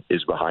Jansen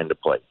is behind the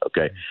plate,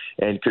 okay?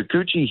 And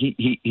Kikuchi,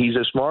 he's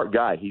a smart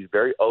guy. He's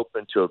very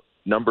open to a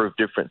number of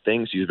different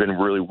things. He's been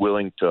really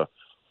willing to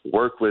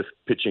work with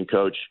pitching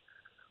coach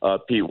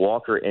Pete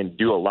Walker and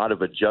do a lot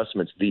of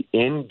adjustments. The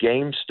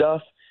in-game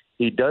stuff,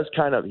 he does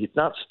he's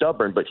not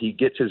stubborn, but he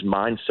gets his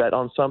mind set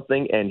on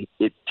something, and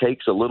it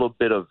takes a little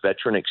bit of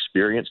veteran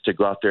experience to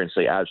go out there and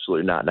say,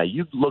 absolutely not. Now,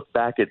 you look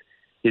back at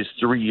his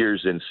 3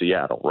 years in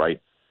Seattle,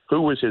 right?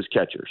 Who was his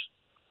catchers?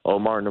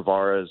 Omar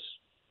Narvaez,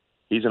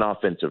 he's an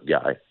offensive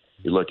guy.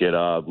 You look at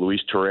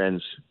Luis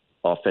Torrens,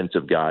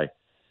 offensive guy.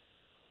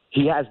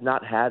 He has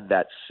not had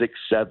that 6,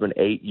 7,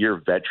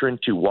 8-year veteran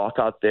to walk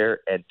out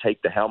there and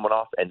take the helmet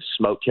off and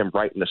smoke him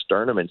right in the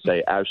sternum and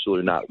say,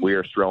 absolutely not,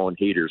 we're throwing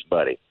heaters,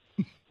 buddy.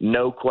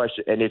 No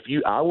question. And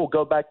I will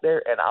go back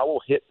there and I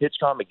will hit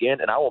PitchCom again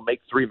and I will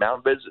make 3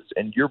 mound visits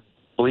and your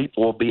bleep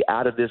will be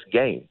out of this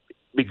game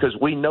because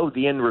we know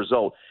the end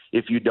result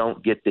if you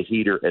don't get the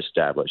heater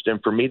established.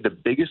 And for me, the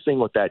biggest thing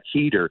with that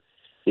heater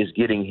is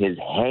getting his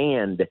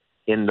hand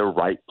in the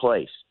right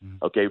place.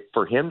 Okay,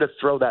 for him to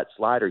throw that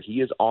slider,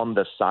 he is on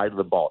the side of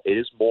the ball. It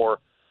is more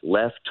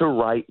left to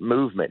right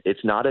movement.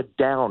 It's not a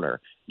downer.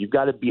 You've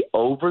got to be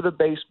over the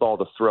baseball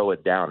to throw a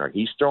downer.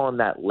 He's throwing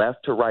that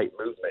left to right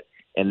movement.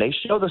 And they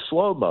show the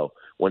slow-mo.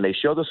 When they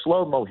show the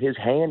slow-mo, his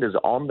hand is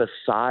on the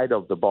side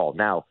of the ball.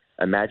 Now,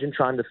 imagine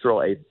trying to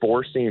throw a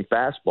 4-seam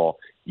fastball.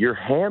 Your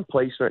hand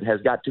placement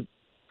has got to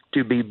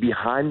be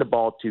behind the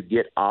ball to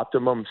get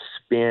optimum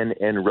spin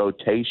and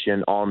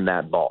rotation on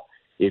that ball.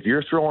 If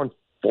you're throwing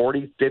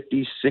 40,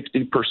 50,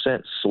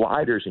 60%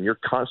 sliders and you're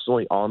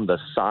constantly on the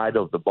side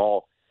of the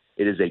ball,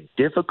 it is a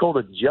difficult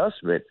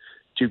adjustment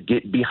to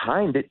get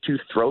behind it to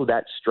throw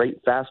that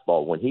straight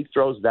fastball. When he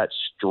throws that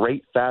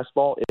straight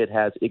fastball, it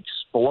has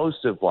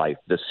explosive life.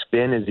 The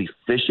spin is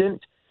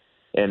efficient,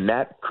 and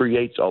that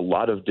creates a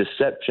lot of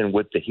deception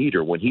with the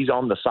heater. When he's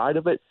on the side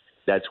of it,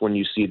 that's when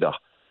you see the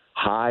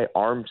high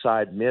arm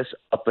side miss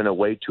up and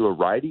away to a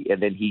righty,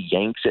 and then he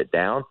yanks it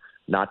down.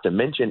 Not to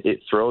mention it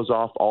throws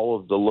off all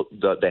of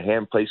the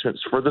hand placements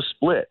for the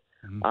split.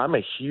 Mm-hmm. I'm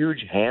a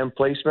huge hand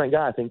placement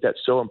guy. I think that's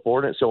so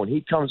important. So when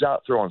he comes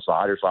out throwing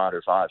slider,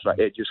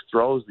 it just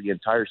throws the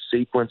entire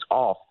sequence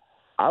off.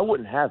 I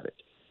wouldn't have it.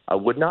 I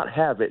would not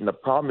have it. And the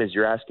problem is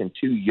you're asking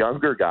 2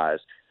 younger guys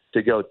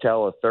to go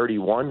tell a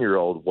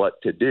 31-year-old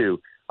what to do.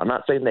 I'm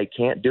not saying they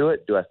can't do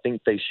it. Do I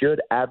think they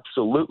should?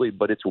 Absolutely.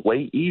 But it's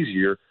way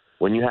easier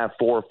when you have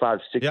 4 or 5,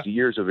 60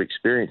 years of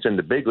experience in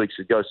the big leagues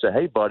to go say,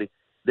 hey, buddy,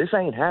 this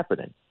ain't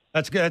happening.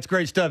 That's good. That's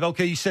great stuff.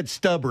 Okay, you said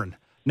stubborn.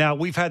 Now,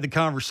 we've had the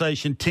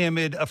conversation,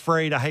 timid,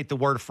 afraid. I hate the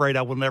word afraid.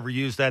 I will never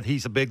use that.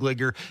 He's a big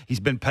leaguer. He's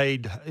been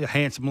paid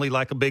handsomely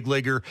like a big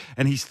leaguer,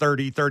 and he's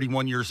 30,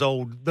 31 years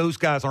old. Those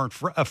guys aren't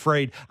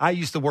afraid. I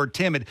use the word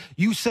timid.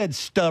 You said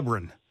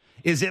stubborn.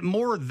 Is it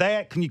more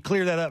that? Can you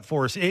clear that up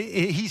for us?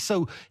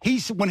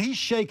 When he's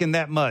shaking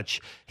that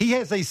much, he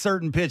has a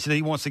certain pitch that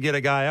he wants to get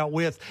a guy out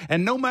with,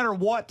 and no matter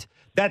what,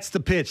 that's the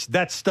pitch.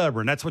 That's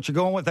stubborn. That's what you're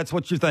going with. That's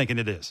what you're thinking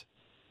it is.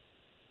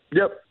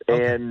 Yep,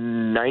 okay.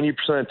 And 90%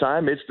 of the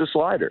time it's the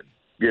slider.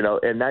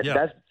 And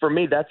that's for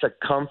me. That's a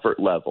comfort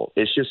level.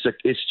 It's just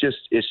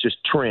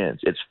trends.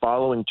 It's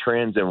following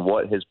trends and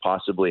what has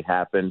possibly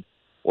happened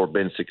or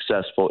been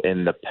successful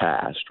in the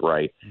past,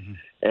 right? Mm-hmm.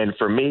 And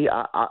for me,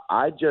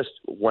 I just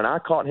when I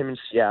caught him in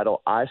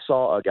Seattle, I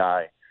saw a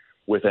guy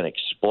with an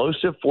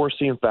explosive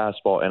four-seam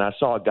fastball, and I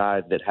saw a guy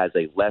that has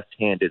a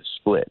left-handed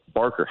split.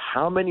 Barker,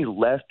 how many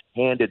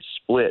left-handed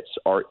splits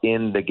are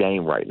in the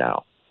game right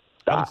now?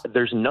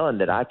 There's none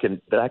that I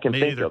can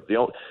think of.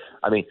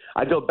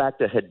 I go back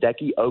to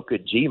Hideki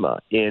Okajima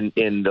in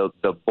the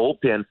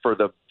bullpen for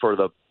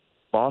the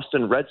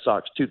Boston Red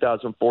Sox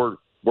 2004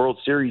 World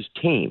Series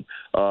team.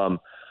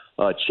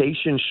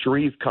 Chasen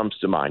Shreve comes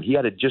to mind. He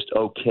had a just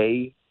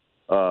okay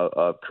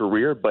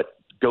career, but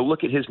go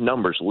look at his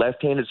numbers.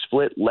 Left-handed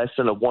split, less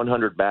than a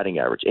 100 batting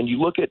average. And you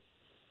look at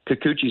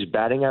Kikuchi's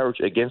batting average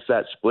against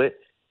that split,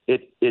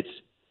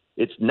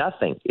 it's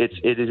nothing.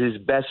 It is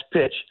his best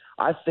pitch.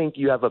 I think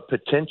you have a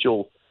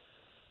potential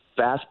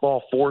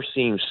fastball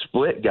four-seam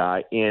split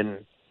guy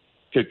in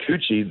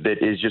Kikuchi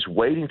that is just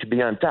waiting to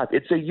be untapped.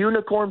 It's a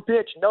unicorn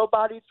pitch.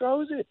 Nobody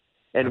throws it.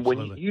 And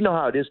Absolutely. When you know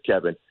how it is,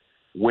 Kevin,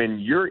 when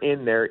you're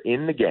in there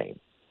in the game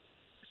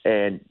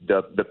and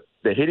the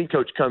hitting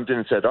coach comes in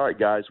and said, all right,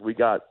 guys, we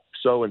got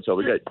so-and-so.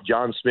 We got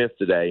John Smith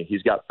today.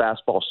 He's got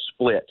fastball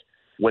split.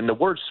 When the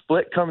word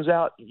split comes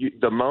out,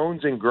 the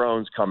moans and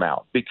groans come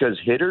out because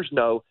hitters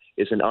know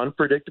it's an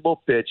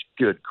unpredictable pitch.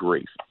 Good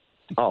grief.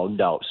 Oh,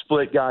 no.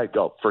 Split guy,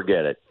 go.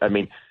 Forget it. I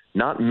mean,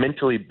 not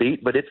mentally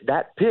beat, but it's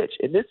that pitch.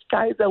 And this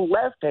guy's a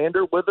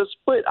left-hander with a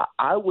split.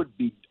 I would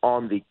be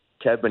on the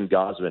Kevin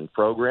Gausman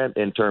program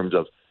in terms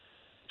of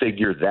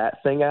figure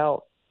that thing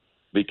out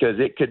because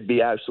it could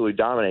be absolutely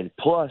dominating.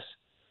 Plus,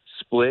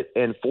 split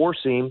and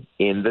four-seam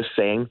in the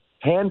same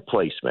hand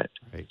placement.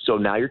 Right. So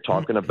now you're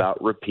talking about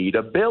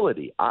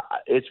repeatability.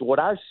 It's what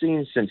I've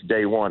seen since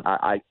day one.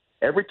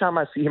 Every time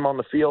I see him on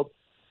the field,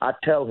 I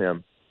tell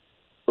him,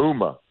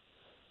 Uma,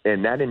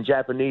 and that in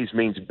Japanese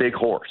means big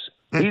horse.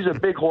 He's a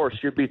big horse,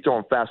 should be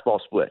throwing fastball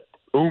split.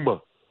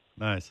 Uma.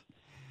 Nice.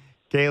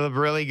 Caleb,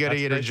 really good of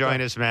you to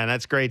join us, man.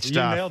 That's great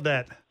stuff. You nailed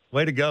that.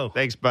 Way to go.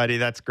 Thanks, buddy.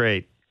 That's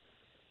great.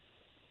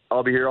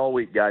 I'll be here all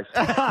week, guys.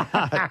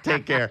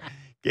 Take care.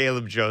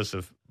 Caleb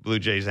Joseph, Blue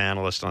Jays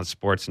analyst on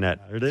Sportsnet.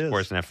 There it is.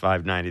 Sportsnet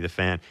 590, The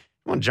Fan.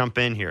 I want to jump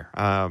in here.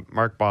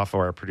 Mark Boffo,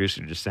 our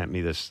producer, just sent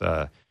me this.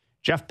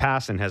 Jeff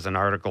Passan has an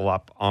article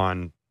up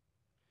on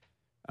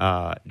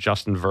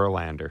Justin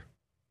Verlander.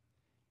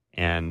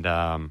 And,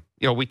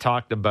 we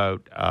talked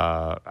about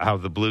how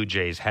the Blue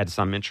Jays had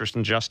some interest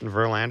in Justin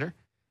Verlander.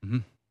 Mm-hmm.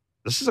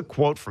 This is a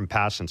quote from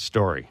Passan's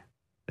story.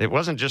 It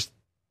wasn't just,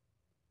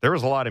 there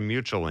was a lot of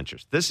mutual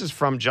interest. This is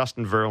from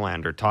Justin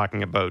Verlander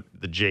talking about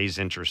the Jays'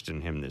 interest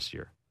in him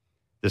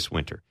this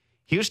winter.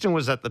 Houston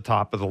was at the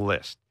top of the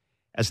list.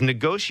 As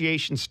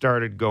negotiations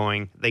started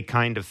going, they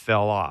kind of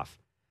fell off.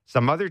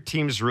 Some other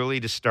teams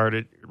really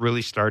started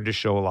to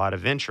show a lot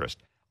of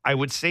interest. I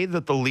would say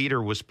that the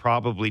leader was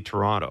probably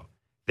Toronto.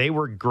 They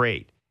were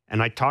great,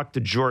 and I talked to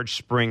George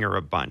Springer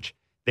a bunch.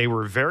 They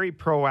were very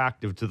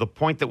proactive to the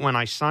point that when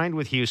I signed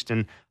with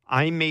Houston,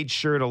 I made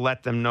sure to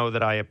let them know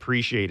that I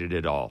appreciated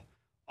it all.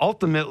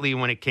 Ultimately,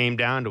 when it came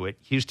down to it,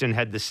 Houston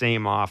had the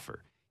same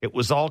offer. It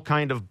was all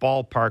kind of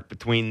ballpark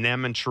between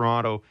them and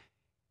Toronto,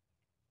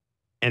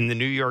 and the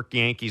New York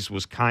Yankees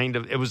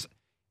it was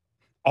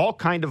all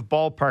kind of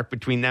ballpark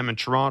between them and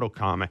Toronto,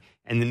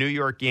 and the New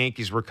York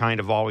Yankees were kind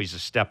of always a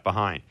step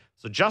behind.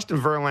 So Justin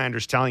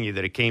Verlander's telling you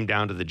that it came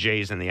down to the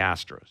Jays and the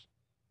Astros.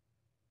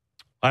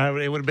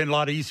 It would have been a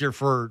lot easier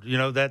for,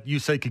 that you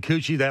say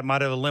Kikuchi, that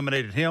might have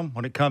eliminated him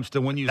when it comes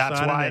to when you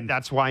sign him.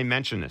 That's why I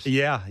mentioned this.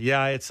 Yeah,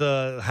 it's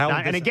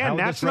how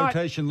this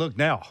rotation look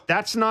now.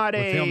 That's not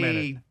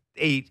an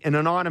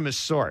anonymous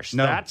source.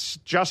 No. That's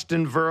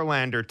Justin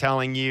Verlander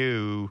telling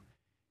you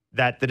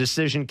that the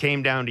decision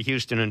came down to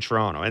Houston and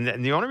Toronto.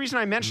 And the only reason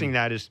I'm mentioning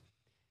that is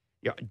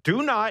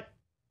do not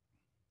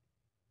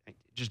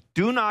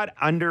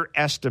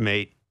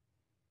underestimate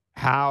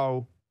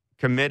how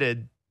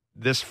committed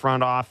this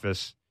front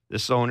office,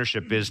 this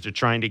ownership is to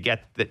trying to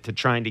get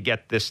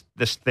this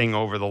thing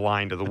over the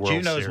line to the World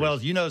Series.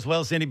 You know as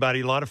well as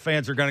anybody, a lot of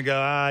fans are going to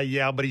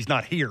go, but he's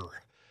not here.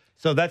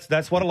 So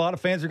that's what a lot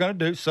of fans are going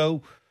to do.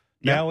 So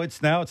now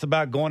it's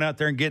about going out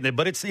there and getting it.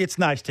 But it's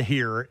nice to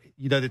hear,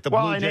 that the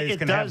Blue Jays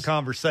can have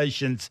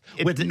conversations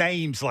with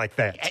names like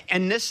that.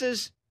 And this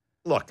is,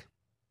 look,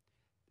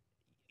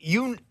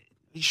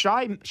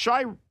 Shai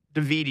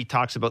Davidi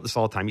talks about this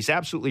all the time. He's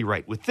absolutely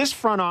right. With this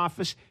front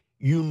office,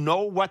 you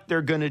know what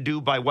they're going to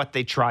do by what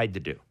they tried to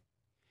do.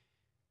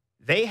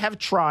 They have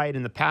tried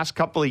in the past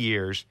couple of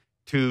years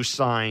to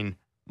sign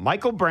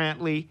Michael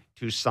Brantley,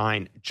 to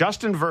sign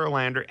Justin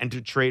Verlander, and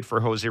to trade for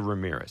Jose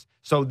Ramirez.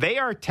 So they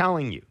are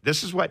telling you,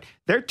 this is what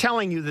they're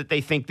telling you, that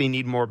they think they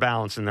need more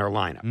balance in their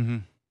lineup. Mm-hmm.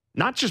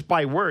 Not just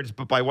by words,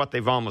 but by what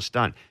they've almost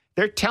done.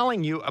 They're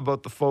telling you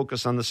about the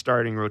focus on the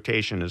starting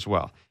rotation as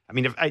well. I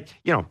mean,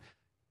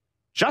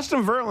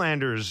 Justin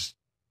Verlander's,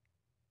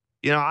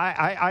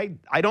 I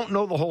don't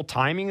know the whole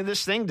timing of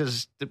this thing.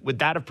 Would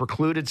that have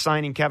precluded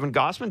signing Kevin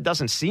Gausman?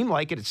 Doesn't seem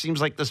like it. It seems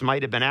like this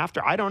might have been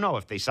after. I don't know.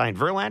 If they signed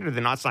Verlander,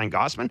 they're not signed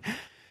Gausman.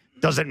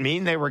 Does it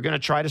mean they were going to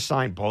try to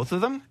sign both of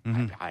them?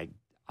 Mm-hmm.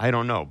 I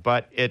don't know.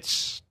 But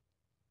it's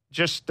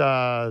just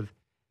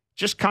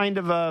kind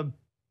of a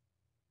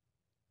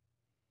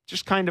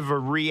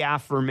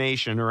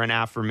reaffirmation or an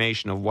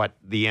affirmation of what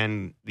the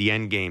end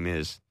game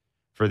is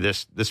for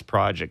this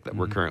project that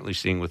we're currently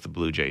seeing with the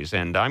Blue Jays.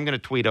 And I'm going to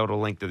tweet out a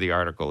link to the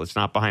article. It's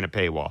not behind a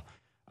paywall.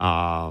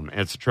 And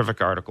it's a terrific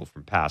article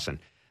from Passan.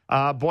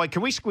 Boy,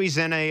 can we squeeze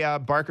in a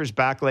Barker's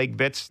back leg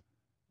bits?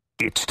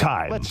 It's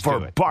time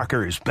for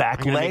Barker's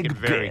back leg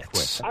I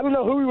bits. don't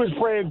know who he was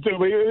praying to,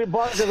 but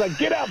Barker's like,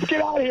 get out of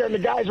here. And the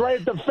guy's right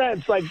at the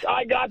fence, like,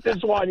 I got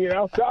this one,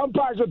 The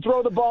umpires would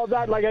throw the balls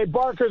out like, hey,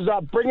 Barker's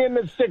up. Bring in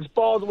the 6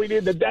 balls. We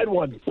need the dead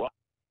one.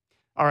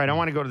 All right, I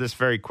want to go to this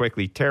very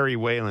quickly. Terry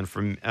Whalen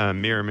from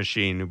Mirror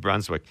Machine, New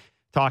Brunswick,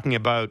 talking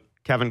about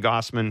Kevin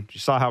Gausman. You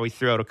saw how he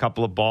threw out a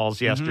couple of balls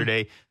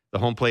yesterday. The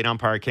home plate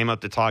umpire came up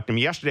to talk to him.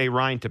 Yesterday,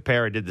 Ryan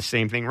Tepera did the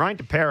same thing. Ryan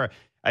Tepera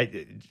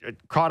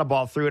caught a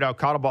ball, threw it out,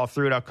 caught a ball,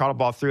 threw it out, caught a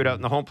ball, threw it out,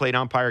 and the home plate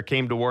umpire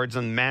came towards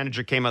him. The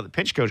manager came out, the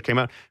pitch coach came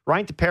out.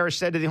 Ryan Tepera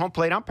said to the home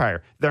plate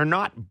umpire, they're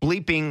not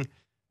bleeping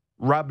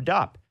rubbed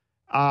up.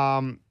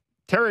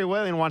 Terry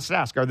Whalen wants to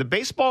ask, are the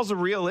baseballs a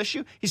real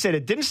issue? He said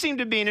it didn't seem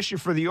to be an issue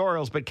for the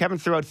Orioles, but Kevin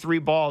threw out 3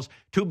 balls.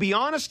 To be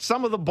honest,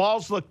 some of the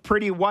balls look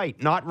pretty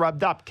white, not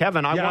rubbed up.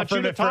 Kevin, I want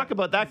you to talk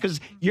about that because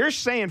you're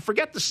saying,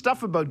 forget the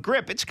stuff about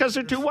grip. It's because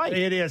they're too white.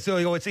 It is.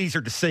 So it's easier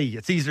to see.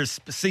 It's easier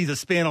to see the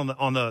spin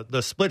on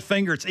the split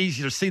finger. It's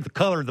easier to see the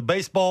color of the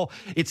baseball.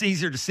 It's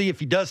easier to see if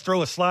he does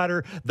throw a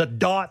slider, the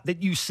dot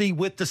that you see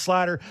with the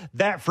slider.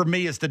 That, for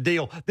me, is the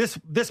deal.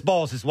 This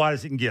ball is as white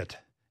as it can get.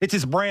 It's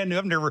just brand new.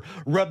 I've never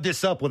rubbed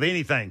this up with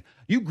anything.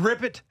 You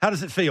grip it, how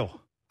does it feel?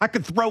 I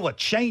could throw a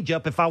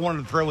changeup if I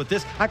wanted to throw it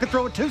this. I could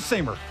throw a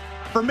 2-seamer.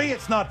 For me,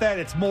 it's not that.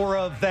 It's more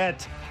of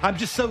that I'm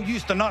just so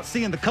used to not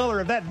seeing the color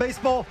of that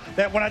baseball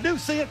that when I do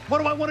see it, what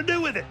do I want to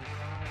do with it?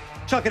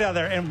 Chuck it out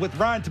there. And with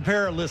Ryan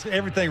Tepera, listen,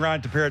 everything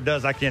Ryan Tepera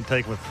does, I can't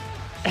take with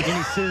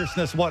any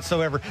seriousness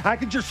whatsoever. I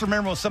can just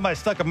remember when somebody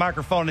stuck a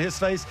microphone in his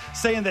face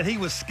saying that he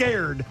was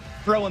scared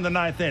throwing the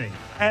 9th inning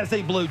as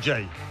a Blue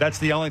Jay. That's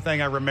the only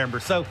thing I remember.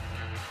 So,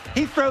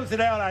 he throws it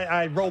out,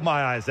 I roll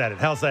my eyes at it.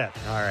 How's that?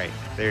 All right,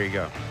 there you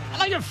go. I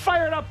like a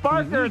fired up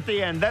Barker at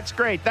the end. That's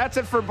great. That's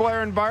it for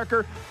Blair and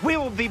Barker. We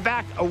will be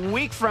back a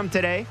week from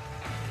today.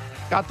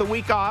 Got the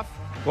week off.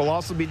 We'll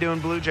also be doing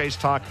Blue Jays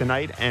talk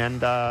tonight and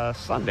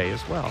Sunday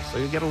as well, so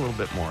you'll get a little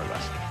bit more of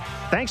us.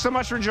 Thanks so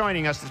much for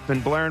joining us. It's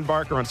been Blair and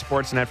Barker on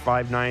Sportsnet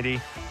 590,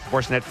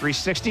 Sportsnet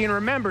 360. And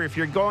remember, if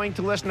you're going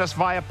to listen to us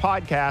via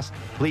podcast,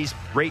 please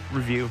rate,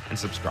 review, and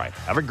subscribe.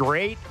 Have a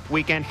great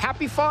weekend.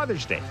 Happy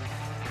Father's Day.